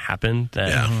to even happen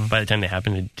that by the time they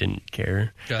happened, I didn't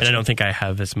care. Gotcha. And I don't think I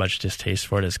have as much distaste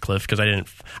for it as Cliff, because I didn't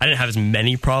have as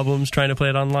many problems trying to play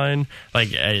it online.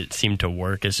 It seemed to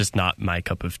work. It's just not my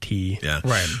cup of tea. Yeah.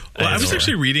 Right. Well, I was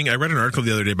actually I read an article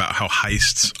the other day about how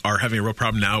heists are having a real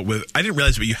problem now I didn't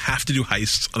realize, but you have to do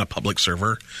heists on a public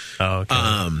server. Oh,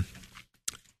 okay.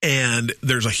 And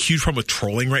there's a huge problem with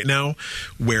trolling right now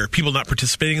where people not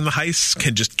participating in the heists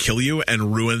can just kill you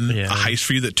and ruin a heist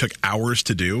for you that took hours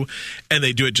to do. And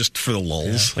they do it just for the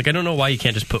lulz. Yeah. I don't know why you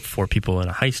can't just put 4 people in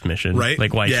a heist mission. Right.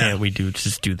 Why can't we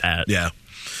just do that? Yeah.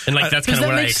 And that's kind of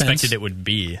what I expected it would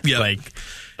be. Yeah.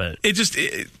 But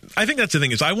I think that's the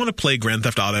thing is I want to play Grand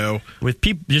Theft Auto with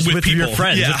people, with your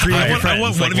friends. Yeah, I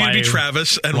want one of you to be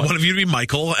Travis and one of you to be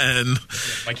Michael. And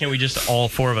why can't we just all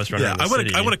 4 of us run around the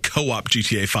city? I want to co-op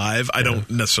GTA 5. I don't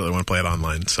necessarily want to play it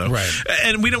online. So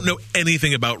and we don't know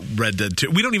anything about Red Dead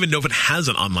 2. We don't even know if it has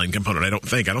an online component. I don't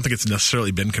think it's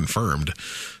necessarily been confirmed.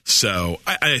 So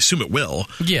I assume it will.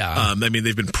 Yeah.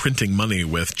 They've been printing money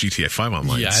with GTA 5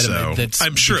 online. Yeah, so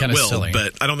I'm sure it will, silly.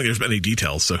 but I don't think there's any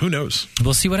details. So who knows?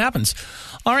 We'll see what happens.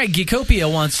 All right,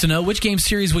 Geekopia wants to know, which game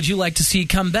series would you like to see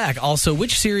come back? Also,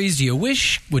 which series do you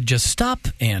wish would just stop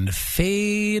and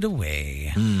fade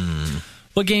away?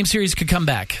 What game series could come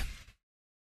back?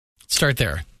 Start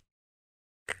there.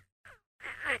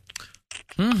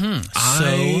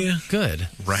 So good.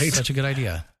 Right. Such a good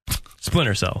idea.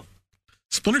 Splinter Cell.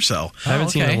 I haven't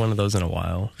seen one of those in a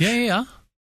while. Yeah.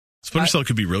 Splinter Cell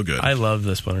could be real good. I love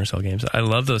the Splinter Cell games. I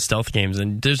love those stealth games,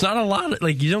 and there's not a lot.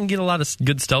 You don't get a lot of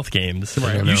good stealth games.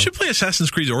 Right. You should play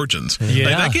Assassin's Creed Origins. Yeah,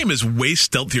 that game is way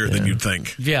stealthier than you'd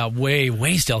think. Yeah, way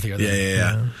stealthier.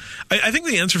 Yeah. I think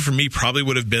the answer for me probably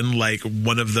would have been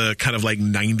one of the kind of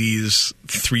 90s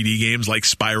 3D games like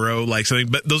Spyro, something.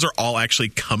 But those are all actually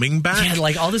coming back.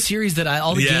 Yeah, all the series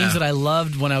games that I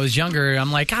loved when I was younger.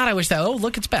 I'm like, God, I wish that. Oh,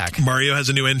 look, it's back. Mario has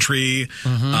a new entry.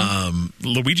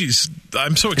 Luigi's.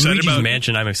 I'm so excited Luigi's about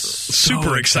Mansion. I'm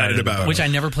super excited about, which I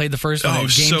never played the first one.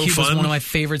 GameCube was one of my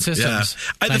favorite systems.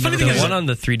 Yeah. The funny thing is, the one on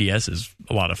the 3DS is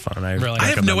a lot of fun. I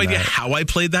have no idea how I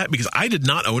played that because I did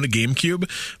not own a GameCube,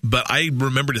 but I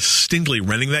remember distinctly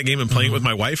renting that game and playing it with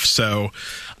my wife. So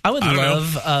I would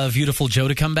love Beautiful Joe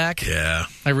to come back. Yeah,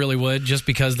 I really would, just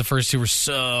because the first 2 were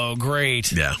so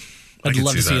great. Yeah. I'd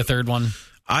love to see a third one.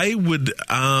 I would.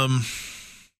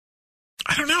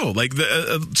 I don't know. Like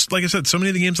like I said, so many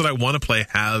of the games that I want to play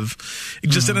have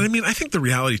existed. And I mean, I think the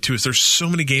reality too is there's so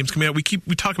many games coming out. We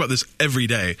talk about this every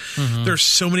day. There's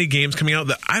so many games coming out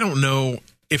that I don't know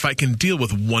if I can deal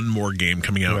with one more game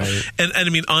coming out. Right. And I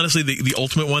mean, honestly, the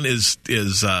ultimate one is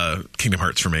Kingdom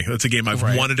Hearts for me. That's a game I've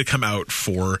wanted to come out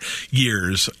for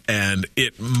years, and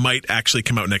it might actually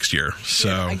come out next year. So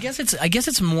yeah, I guess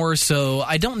it's more so.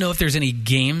 I don't know if there's any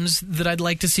games that I'd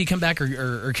like to see come back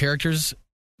or characters.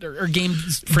 Or game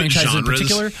franchises in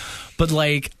particular, but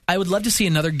like I would love to see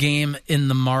another game in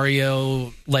the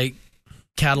Mario like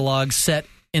catalog set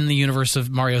in the universe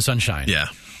of Mario Sunshine,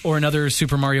 or another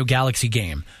Super Mario Galaxy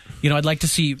game. You know, I'd like to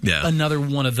see another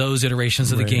one of those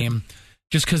iterations of the game,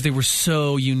 just because they were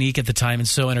so unique at the time and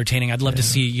so entertaining. I'd love to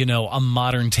see a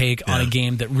modern take on a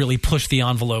game that really pushed the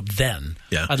envelope then.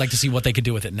 I'd like to see what they could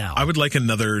do with it now. I would like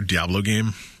another Diablo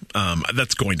game.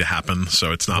 That's going to happen,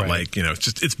 so it's not like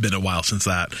it's been a while since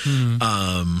that.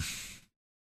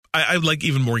 I would like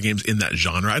even more games in that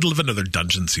genre. I'd love another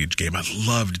Dungeon Siege game. I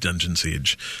loved Dungeon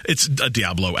Siege. It's a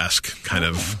Diablo-esque kind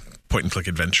of point and click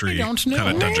adventure kind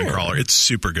of dungeon crawler. It's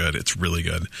super good. It's really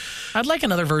good. I'd like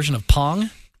another version of Pong.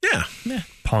 Yeah.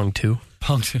 Pong 2.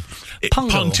 Pong 2,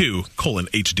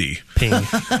 HD.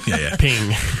 Ping.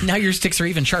 Ping. Now your sticks are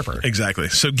even sharper. Exactly.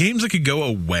 So games that could go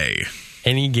away.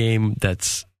 Any game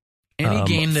that's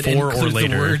game that includes the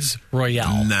words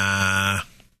Royale. Nah.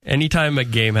 Anytime a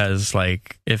game has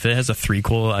if it has a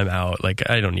threequel, I'm out.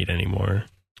 I don't need any more.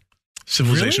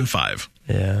 Civilization 5.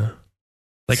 Yeah.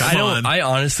 I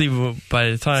honestly,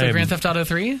 by the time. So Grand Theft Auto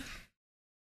 3?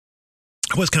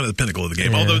 It was kind of the pinnacle of the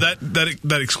game. Although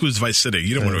that excludes Vice City.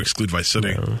 You don't want to exclude Vice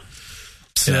City. No.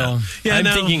 So I'm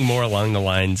thinking more along the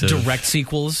lines of direct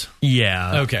sequels.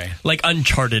 Yeah. Okay. Like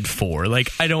Uncharted 4.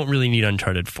 I don't really need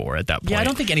Uncharted 4 at that point. Yeah, I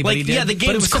don't think anybody did. Yeah, the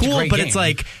game was cool, but it's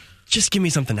just give me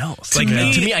something else. To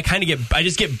me, I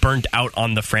just get burnt out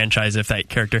on the franchise if that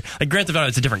character. Grand Theft Auto,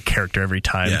 it's a different character every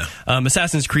time. Yeah.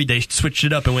 Assassin's Creed, they switched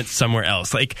it up and went somewhere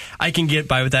else. I can get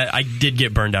by with that. I did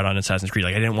get burned out on Assassin's Creed.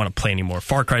 I didn't want to play anymore.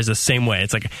 Far Cry's the same way.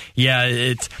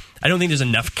 It's I don't think there's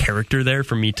enough character there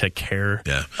for me to care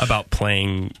about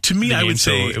playing. To me, I would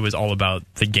say it was all about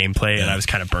the gameplay, and I was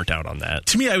kind of burnt out on that.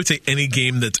 To me, I would say any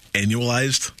game that's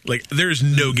annualized, there's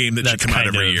no game that should come out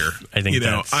every year. I think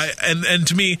and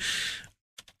to me,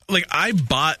 I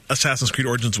bought Assassin's Creed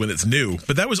Origins when it's new,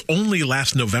 but that was only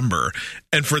last November,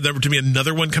 and for there to be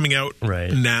another one coming out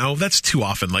now, that's too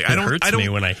often. It hurts me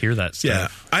when I hear that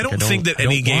stuff. Yeah, I don't think that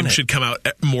any game should come out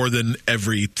more than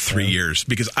every 3 years,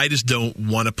 because I just don't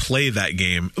want to play that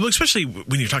game, especially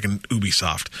when you're talking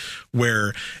Ubisoft,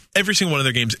 where every single one of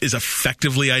their games is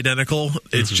effectively identical.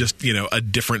 It's just a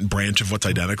different branch of what's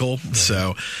identical. Right.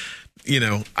 So,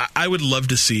 I would love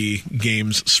to see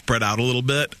games spread out a little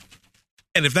bit.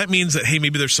 And if that means that, hey,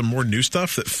 maybe there's some more new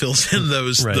stuff that fills in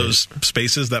those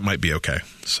spaces, that might be okay.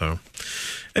 So,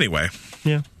 anyway.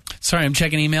 Yeah. Sorry, I'm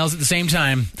checking emails at the same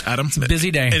time. Adam, it's a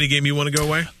busy day. Any game you want to go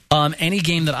away? Any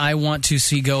game that I want to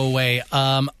see go away.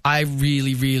 I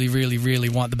really, really, really, really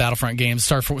want the Battlefront games,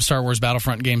 Star Wars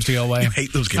Battlefront games to go away. You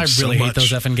hate those games I really so hate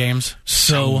those effing games.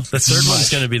 So the third one's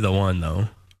going to be the one, though.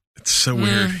 It's so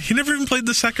weird. He never even played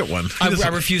the second one. I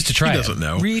refuse to try it. He doesn't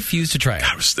know. Refuse to try it.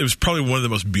 It was probably one of the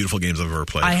most beautiful games I've ever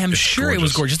played. I am sure it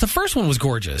was gorgeous. The first one was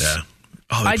gorgeous. Yeah.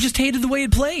 I just hated the way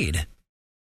it played.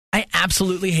 I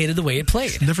absolutely hated the way it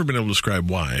played. Never been able to describe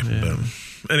why. Yeah.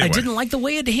 Anyway. I didn't like the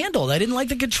way it handled. I didn't like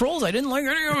the controls. I didn't like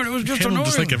any of it. It was just annoying.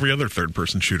 Just like every other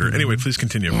third-person shooter. Anyway, please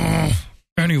continue.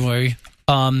 Anyway,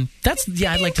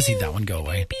 I'd like to see that one go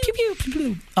away. Pew, pew, pew,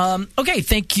 pew. Okay,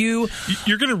 thank you.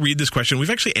 You're going to read this question. We've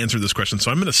actually answered this question,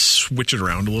 so I'm going to switch it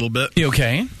around a little bit.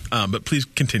 Okay. But please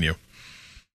continue.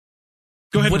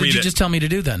 Go ahead and read it. What did you just tell me to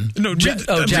do then? No, Jack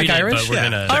Irish?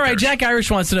 Yeah. All right, Jack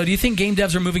Irish wants to know, do you think game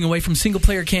devs are moving away from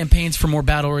single-player campaigns for more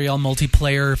Battle Royale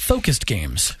multiplayer-focused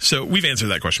games? So we've answered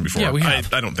that question before. Yeah, we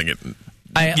have. I don't think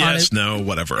it... no,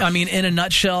 whatever. I mean, in a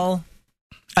nutshell...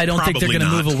 I don't think they're going to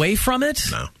move away from it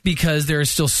because there are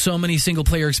still so many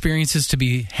single-player experiences to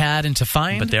be had and to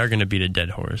find. But they are going to beat a dead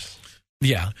horse.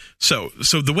 Yeah. So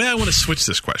the way I want to switch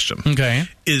this question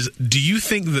is, do you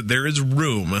think that there is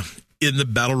room in the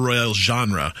Battle Royale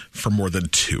genre for more than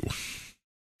two?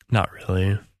 Not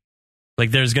really.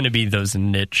 There's going to be those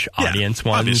niche audience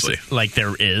ones. Obviously.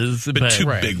 There is. But two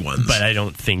big ones. But I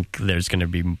don't think there's going to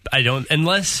be...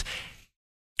 Unless...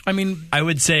 I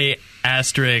would say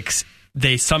Asterix...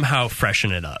 They somehow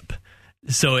freshen it up.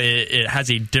 So it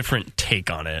has a different take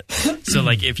on it. So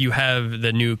if you have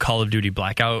the new Call of Duty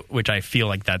Blackout, which I feel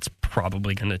like that's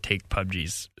probably going to take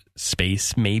PUBG's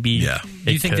space, maybe. Yeah.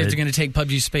 Do you think they're going to take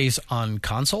PUBG space on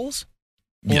consoles?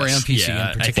 Or Yes. on PC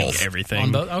Yeah, in particular? I think everything.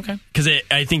 On both? Okay. Because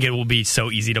I think it will be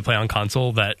so easy to play on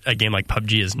console that a game like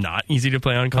PUBG is not easy to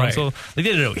play on console. Right. Like,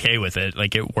 they did okay with it.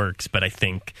 Like, it works, but I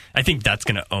think that's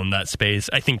going to own that space.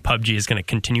 I think PUBG is going to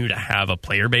continue to have a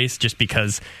player base just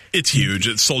because It's huge.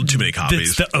 It's sold too many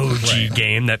copies. it's the OG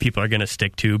game that people are going to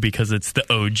stick to because it's the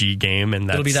OG game. And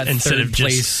that's It'll be that instead third of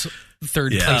just,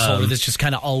 placeholder that's just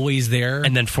kind of always there.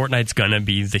 and then Fortnite's going to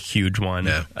be the huge one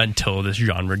Yeah. until this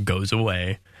genre goes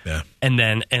away. Yeah. And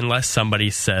then unless somebody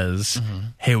says,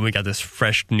 hey, we got this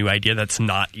fresh new idea that's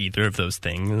not either of those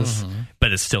things,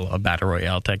 but it's still a battle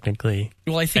royale technically.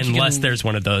 Well, I think unless there's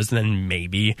one of those, then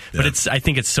maybe. But Yeah. I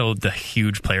think it's so the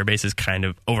huge player base is kind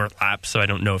of overlapped, so I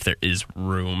don't know if there is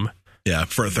room Yeah,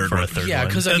 for a third one. Yeah,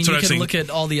 because I mean, That's you what I've can seen. look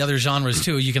at all the other genres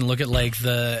too. You can look at like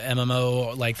the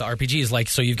MMO, like the RPGs. Like,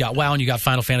 so you've got WoW and you got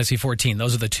Final Fantasy 14.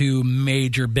 Those are the two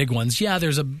major big ones. Yeah,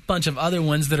 there's a bunch of other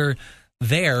ones that are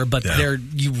there, but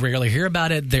you rarely hear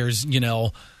about it. There's,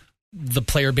 the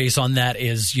player base on that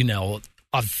is,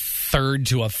 a third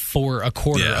to a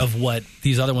quarter of what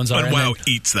these other ones are. But WoW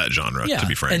eats that genre, to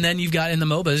be frank. And then you've got in the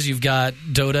MOBAs, you've got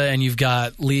Dota and you've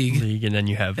got League. And then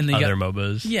you have And then other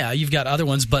MOBAs. Yeah, you've got other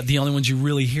ones, but the only ones you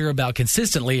really hear about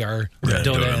consistently are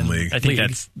Dota and League. I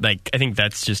think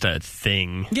that's just a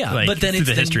thing. Yeah, like, but then through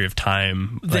the history of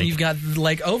time. Then you've got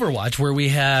like Overwatch, where we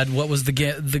had what was the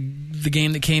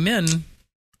game that came in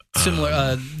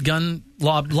similar gun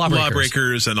Lawbreakers.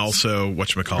 Lawbreakers, and also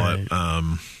whatchamacallit,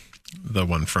 the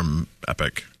one from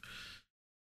Epic.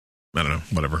 I don't know,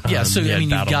 whatever. Yeah, so I mean, you've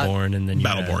got Battleborn, and then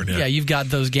Battleborn. you've got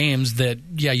those games that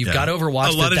you've got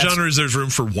Overwatch. A lot of genres, there's room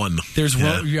for one. There's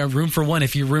room for one.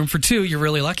 If you're room for two, you're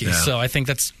really lucky. Yeah. So I think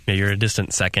that's you're a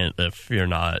distant second if you're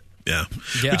not. Yeah.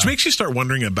 Yeah. Which makes you start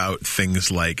wondering about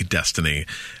things like Destiny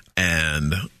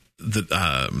and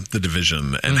the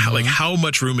Division, and how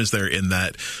much room is there in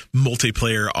that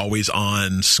multiplayer, always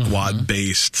on, squad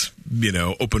based,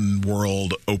 open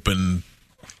world, open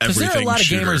because everything. there are a lot of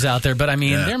shooter. gamers out there, but I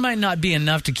mean, there might not be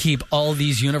enough to keep all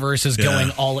these universes going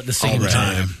all at the same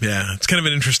time. Yeah, it's kind of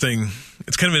an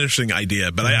interesting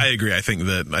idea, but I agree. I think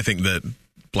that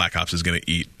Black Ops is going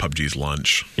to eat PUBG's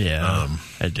lunch. Yeah,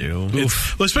 I do.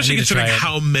 Especially considering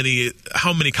how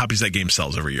many copies that game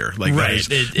sells every year. Like, right,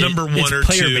 number one its or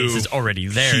player two. base is already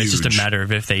there. Huge. It's just a matter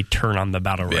of if they turn on the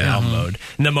battle royale mode.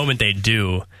 And the moment they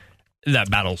do, that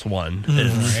battle's won.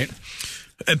 Right.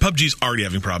 And PUBG's already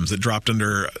having problems. It dropped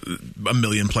under 1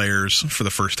 million players for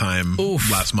the first time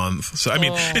last month. So, I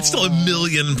mean, it's still 1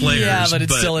 million players. Yeah, but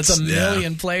it's a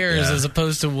million players Yeah. as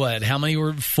opposed to what? How many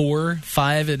were 4,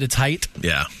 5 at its height?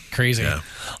 Yeah. Crazy. Yeah.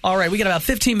 All right, we got about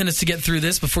 15 minutes to get through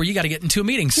this before you got to get into a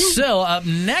meeting. So up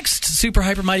next, Super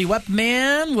Hyper Mighty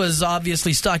Weapman was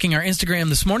obviously stalking our Instagram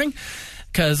this morning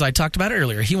because I talked about it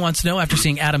earlier. He wants to know, after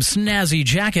seeing Adam's snazzy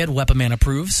jacket, Weapman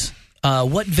approves,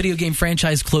 what video game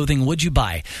franchise clothing would you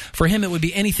buy? For him, it would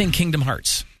be anything Kingdom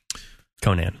Hearts.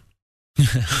 Conan.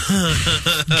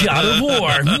 God of War.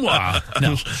 Mwah.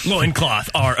 No.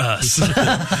 Loincloth are us.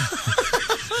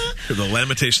 The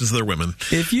lamentations of their women.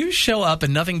 If you show up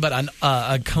in nothing but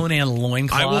a Conan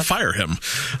loincloth... I will fire him.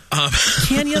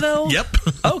 Can you, though? Yep.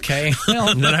 Okay.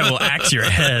 Well, Then I will axe your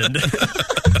head.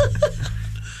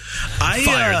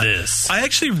 Fire this. I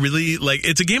actually really like.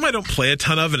 It's a game I don't play a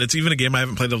ton of, and it's even a game I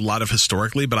haven't played a lot of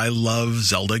historically. But I love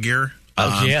Zelda gear.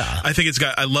 I think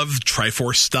I love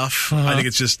Triforce stuff. I think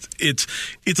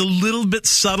it's a little bit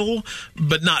subtle,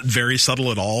 but not very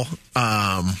subtle at all.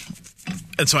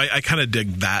 And so I kind of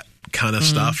dig that kind of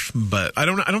stuff. But I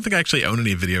don't think I actually own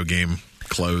any video game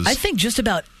clothes. I think just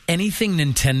about anything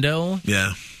Nintendo.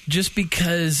 Yeah. Just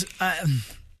because.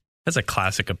 That's a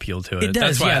classic appeal to it. It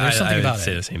does, That's why there's something I about would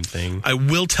say it. the same thing. I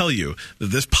will tell you that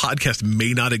this podcast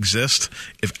may not exist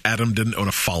if Adam didn't own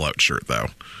a Fallout shirt, though.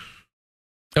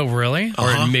 Oh, really?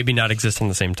 Or maybe not exist on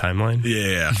the same timeline.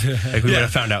 Yeah. Like we would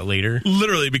have found out later.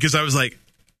 Literally, because I was like,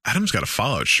 Adam's got a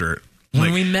Fallout shirt.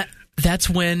 When we met, that's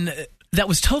when that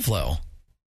was Tovlo.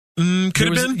 Could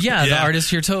have been. Yeah, the artist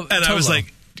here, Tovlo. And I was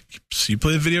like, so you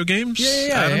play video games?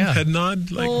 Yeah, Adam, yeah. head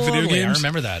nod, like video Totally, games? I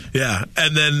remember that. Yeah.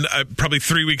 And then probably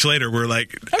 3 weeks later, we're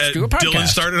like, Let's do a podcast. Dylan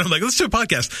started. I'm like, let's do a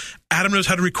podcast. Adam knows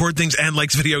how to record things and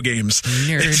likes video games.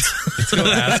 Nerds. Let's go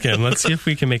ask him. Let's see if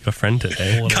we can make a friend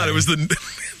today. God, it was the...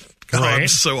 Oh, I'm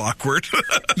so awkward.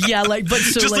 Yeah, but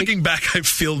so just looking back, I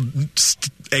feel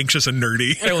anxious and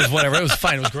nerdy. It was whatever. It was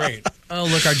fine. It was great. Oh,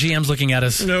 look, our GM's looking at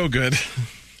us. No good.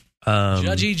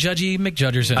 Judgy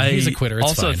McJudgerson. He's a quitter. It's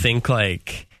also fine. think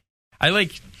I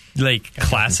like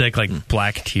classic like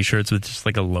black T-shirts with just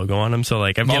like a logo on them. So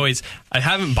like I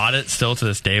haven't bought it still to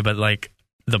this day, but like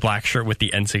the black shirt with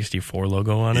the N64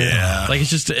 logo on it. Yeah. Like, it's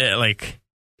just like...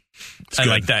 I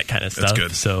like that kind of stuff. That's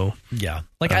good. So yeah,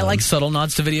 like I like subtle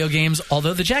nods to video games.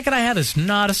 Although the jacket I have is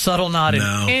not a subtle nod in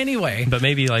any way. But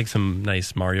maybe like some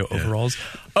nice Mario overalls.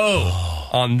 Oh,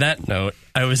 on that note,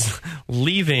 I was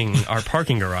leaving our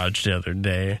parking garage the other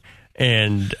day,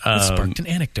 and it sparked an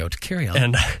anecdote. Carry on.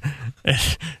 And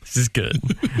this is good.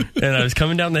 And I was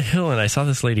coming down the hill, and I saw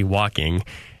this lady walking,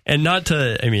 and not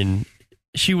to, I mean.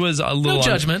 She was a little no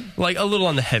judgment, like a little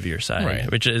on the heavier side, right.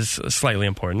 which is slightly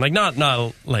important. Like not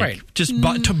like right. just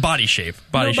to body shape,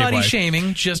 no body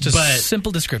shaming, just a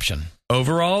simple description.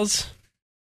 Overalls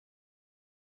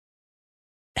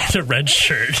and a red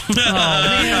shirt. Oh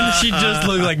man, she just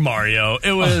looked like Mario.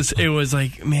 It was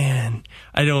like, man,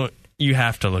 you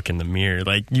have to look in the mirror.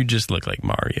 Like, you just look like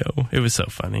Mario. It was so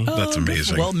funny. That's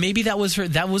amazing. Well, maybe that was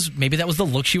maybe that was the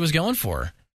look she was going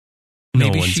for.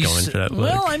 Maybe no one's going for that look.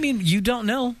 Well, I mean, you don't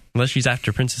know. Unless she's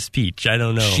after Princess Peach. I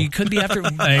don't know. She could be after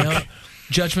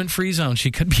judgment-free zone.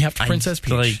 She could be after Princess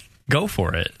Peach. Like, go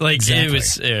for it. Like, exactly. It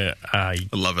was... I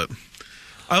love it.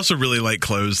 I also really like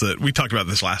clothes that... We talked about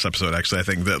this last episode, actually. I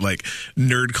think that, like,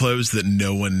 nerd clothes that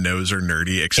no one knows are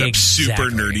nerdy except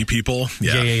super nerdy people.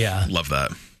 Yeah. Love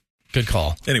that. Good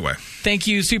call. Anyway. Thank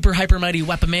you, Super Hyper Mighty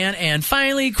Weapon Man. And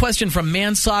finally, question from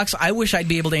Man Socks. I wish I'd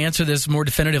be able to answer this more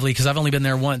definitively because I've only been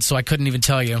there once, so I couldn't even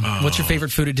tell you. What's your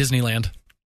favorite food at Disneyland?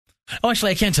 Oh,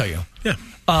 actually, I can tell you. Yeah.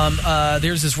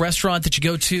 There's this restaurant that you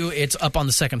go to. It's up on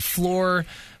the second floor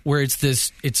where it's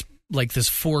like this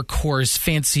 4-course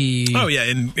fancy... Oh, yeah,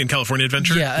 in California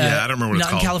Adventure? I don't remember what it's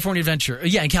called. Not in California Adventure.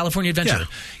 Yeah, in California Adventure. Yeah.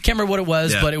 Can't remember what it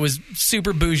was, but it was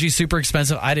super bougie, super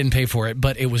expensive. I didn't pay for it,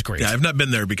 but it was great. Yeah, I've not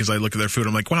been there because I look at their food.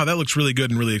 I'm like, wow, that looks really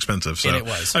good and really expensive. So and it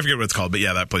was. I forget what it's called, but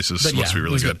yeah, that place is supposed to be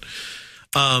really good.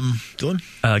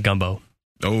 Dylan? Gumbo.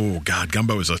 Oh, God,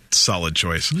 gumbo is a solid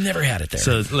choice. Never had it there.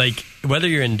 So, like, whether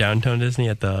you're in downtown Disney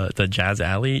at the Jazz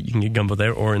Alley, you can get gumbo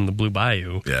there, or in the Blue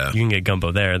Bayou, you can get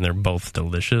gumbo there, and they're both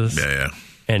delicious. Yeah.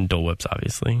 And Dole Whips,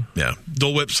 obviously. Yeah.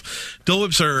 Dole Whips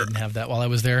are... Didn't have that while I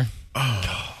was there.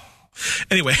 Oh.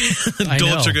 Anyway,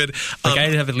 Dole Whips are good. Like, I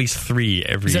have at least 3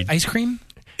 every... Is that ice cream?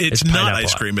 It's not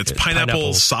ice cream. It's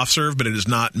pineapple soft serve, but it is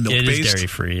not milk-based. It is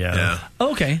dairy-free, yeah.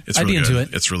 Oh, okay. It's I'd really be into good.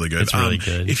 it. It's really good. It's really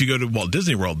good. If you go to Walt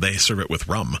Disney World, they serve it with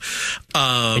rum.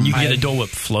 And you can get a Dole Whip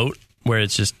float, where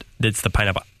it's the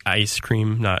pineapple ice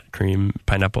cream, not cream,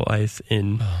 pineapple ice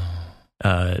in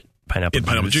pineapple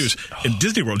juice. In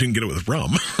Disney World, you can get it with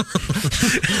rum.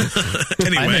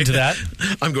 Anyway, I'm into that.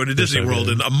 I'm going to Disney World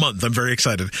in a month. I'm very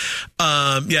excited.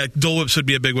 Dole Whips would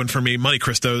be a big one for me. Monte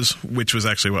Cristos, which was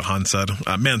actually what Hans said.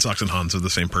 Man Socks and Hans are the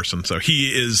same person. So he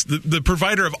is the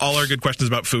provider of all our good questions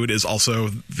about food, is also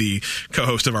the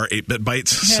co-host of our 8-Bit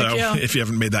Bites. If you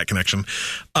haven't made that connection.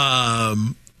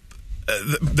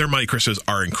 Their Monte Cristos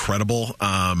are incredible.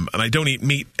 And I don't eat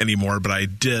meat anymore, but I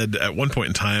did at one point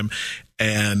in time.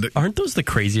 And aren't those the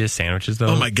craziest sandwiches, though?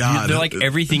 Oh, my God. They're like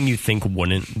everything you think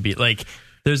wouldn't be. Like,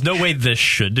 there's no way this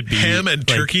should be. Ham and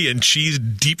turkey and cheese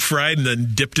deep fried and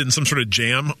then dipped in some sort of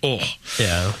jam. Oh.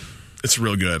 Yeah. It's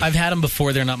real good. I've had them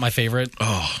before. They're not my favorite.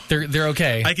 Oh, they're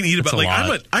okay. I can eat about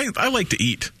I like to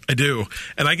eat. I do,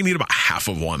 and I can eat about half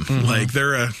of one. Mm-hmm. Like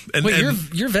they're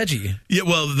you're veggie. Yeah,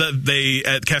 well, they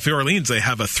at Cafe Orleans they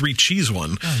have a 3-cheese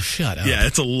one. Oh, shut up. Yeah,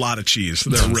 it's a lot of cheese.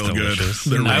 They're real delicious.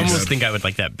 Good. I almost think I would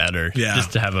like that better. Yeah,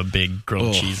 just to have a big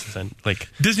grilled cheese. And like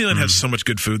Disneyland has so much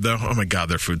good food, though. Oh my God,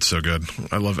 their food's so good.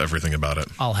 I love everything about it.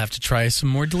 I'll have to try some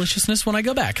more deliciousness when I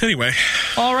go back. Anyway,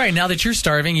 all right. Now that you're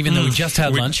starving, even though we just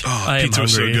had lunch, pizza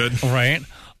was so good. Right.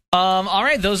 All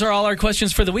right, those are all our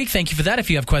questions for the week. Thank you for that. If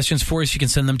you have questions for us, you can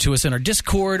send them to us in our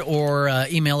Discord or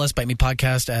email us,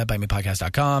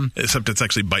 bitemepodcast@bitemepodcast.com. Except it's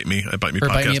actually Bite Me at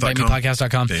bitemepodcast.com.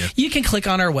 bitemepodcast.com. Yeah. You can click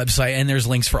on our website, and there's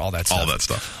links for all that stuff. All that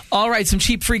stuff. All right, some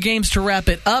cheap free games to wrap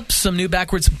it up. Some new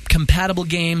backwards compatible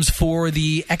games for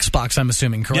the Xbox, I'm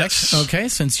assuming, correct? Yes. Okay,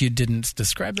 since you didn't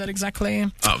describe that exactly.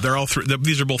 Oh, they're all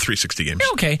these are both 360 games.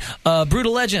 Okay.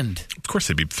 Brutal Legend. Of course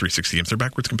they'd be 360 games. They're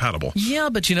backwards compatible. Yeah,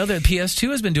 but you know that PS2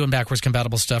 has been doing backwards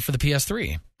compatible stuff for the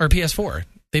PS3 or PS4.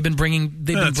 They've been bringing.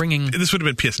 This would have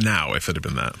been PS Now if it had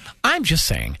been that. I'm just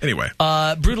saying. Anyway,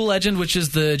 Brutal Legend, which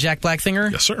is the Jack Black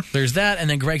thinger. Yes, sir. There's that, and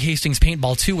then Greg Hastings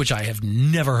Paintball 2, which I have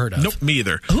never heard of. Nope, me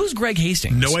either. Who's Greg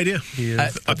Hastings? No idea. He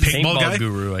is a paintball guy,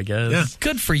 guru, I guess. Yeah.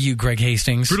 Good for you, Greg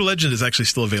Hastings. Brutal Legend is actually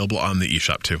still available on the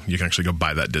eShop too. You can actually go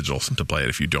buy that digital to play it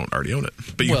if you don't already own it.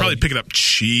 But you can probably pick it up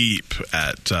cheap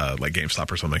at like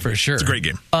GameStop or something. For sure, it's a great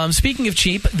game. Speaking of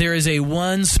cheap, there is a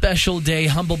one special day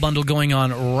Humble Bundle going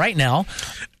on right now.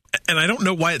 And I don't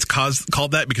know why it's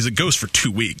called that because it goes for 2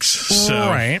 weeks. So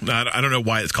right. I don't know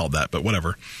why it's called that, but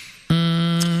whatever.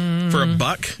 For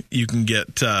 $1, you can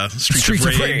get Streets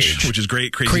of Rage, which is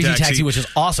great. Crazy Taxi, which is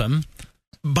awesome.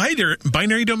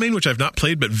 Binary Domain, which I've not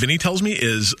played, but Vinny tells me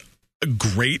is a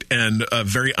great and a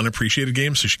very unappreciated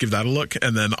game, so you should give that a look.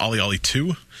 And then Ollie Ollie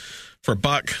 2 for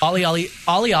 $1.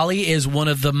 Ollie Ollie is one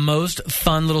of the most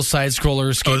fun little side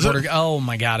scroller skateboarder. Oh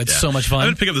my god, it's so much fun. I'm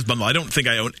gonna pick up this bundle. I don't think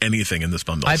I own anything in this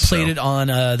bundle. I played it on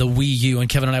the Wii U, and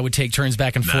Kevin and I would take turns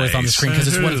back and forth on the screen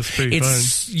because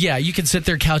it's you can sit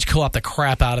there couch co-op the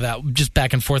crap out of that just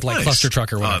back and forth like Cluster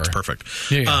Truck or whatever. That's perfect.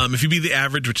 If you beat the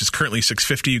average, which is currently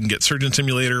 $650, you can get Surgeon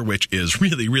Simulator, which is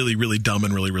really, really, really dumb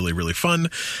and really, really, really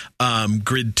fun.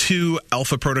 Grid 2,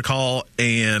 Alpha Protocol,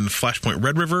 and Flashpoint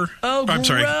Red River. I'm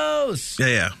sorry.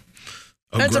 Yeah.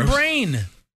 That's gross. A brain.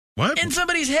 What? In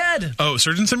somebody's head. Oh,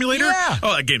 Surgeon Simulator? Yeah.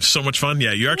 Oh, that game's so much fun.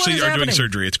 Yeah, you actually are doing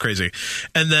surgery. It's crazy.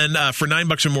 And then for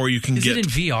 $9 or more, you can get... Is it in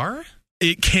VR?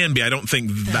 It can be. I don't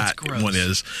think that one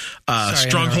is.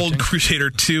 Stronghold, Crusader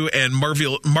 2, and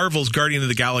Marvel's Guardian of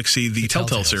the Galaxy, the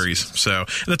Telltale series. So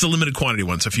that's a limited quantity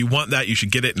one. So if you want that, you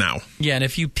should get it now. Yeah, and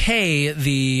if you pay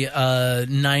the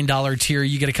 $9 tier,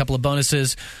 you get a couple of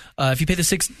bonuses. If you pay the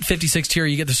 $6.56 tier,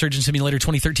 you get the Surgeon Simulator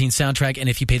 2013 soundtrack. And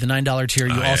if you pay the $9 tier,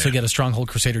 you also get a Stronghold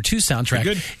Crusader 2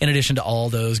 soundtrack in addition to all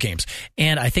those games.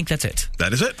 And I think that's it.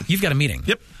 That is it. You've got a meeting.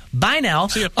 Yep. Bye now.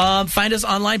 Find us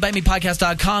online,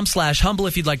 bitemepodcast.com/humble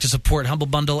if you'd like to support Humble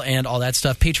Bundle and all that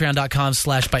stuff.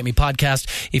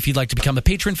 Patreon.com/bitemepodcast if you'd like to become a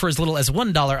patron for as little as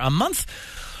 $1 a month.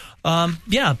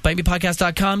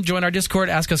 Bitemepodcast.com. Join our Discord.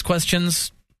 Ask us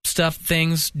questions, stuff,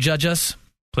 things, judge us.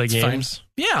 Play games. Fine.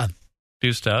 Yeah.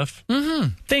 Do stuff. Mm-hmm.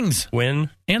 Things.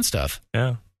 Win. And stuff.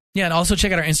 Yeah. Yeah, and also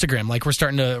check out our Instagram. Like, we're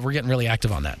getting really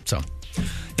active on that. So,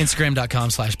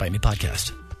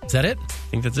 Instagram.com/bitemepodcast. Is that it? I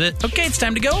think that's it. Okay, it's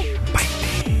time to go. Bye.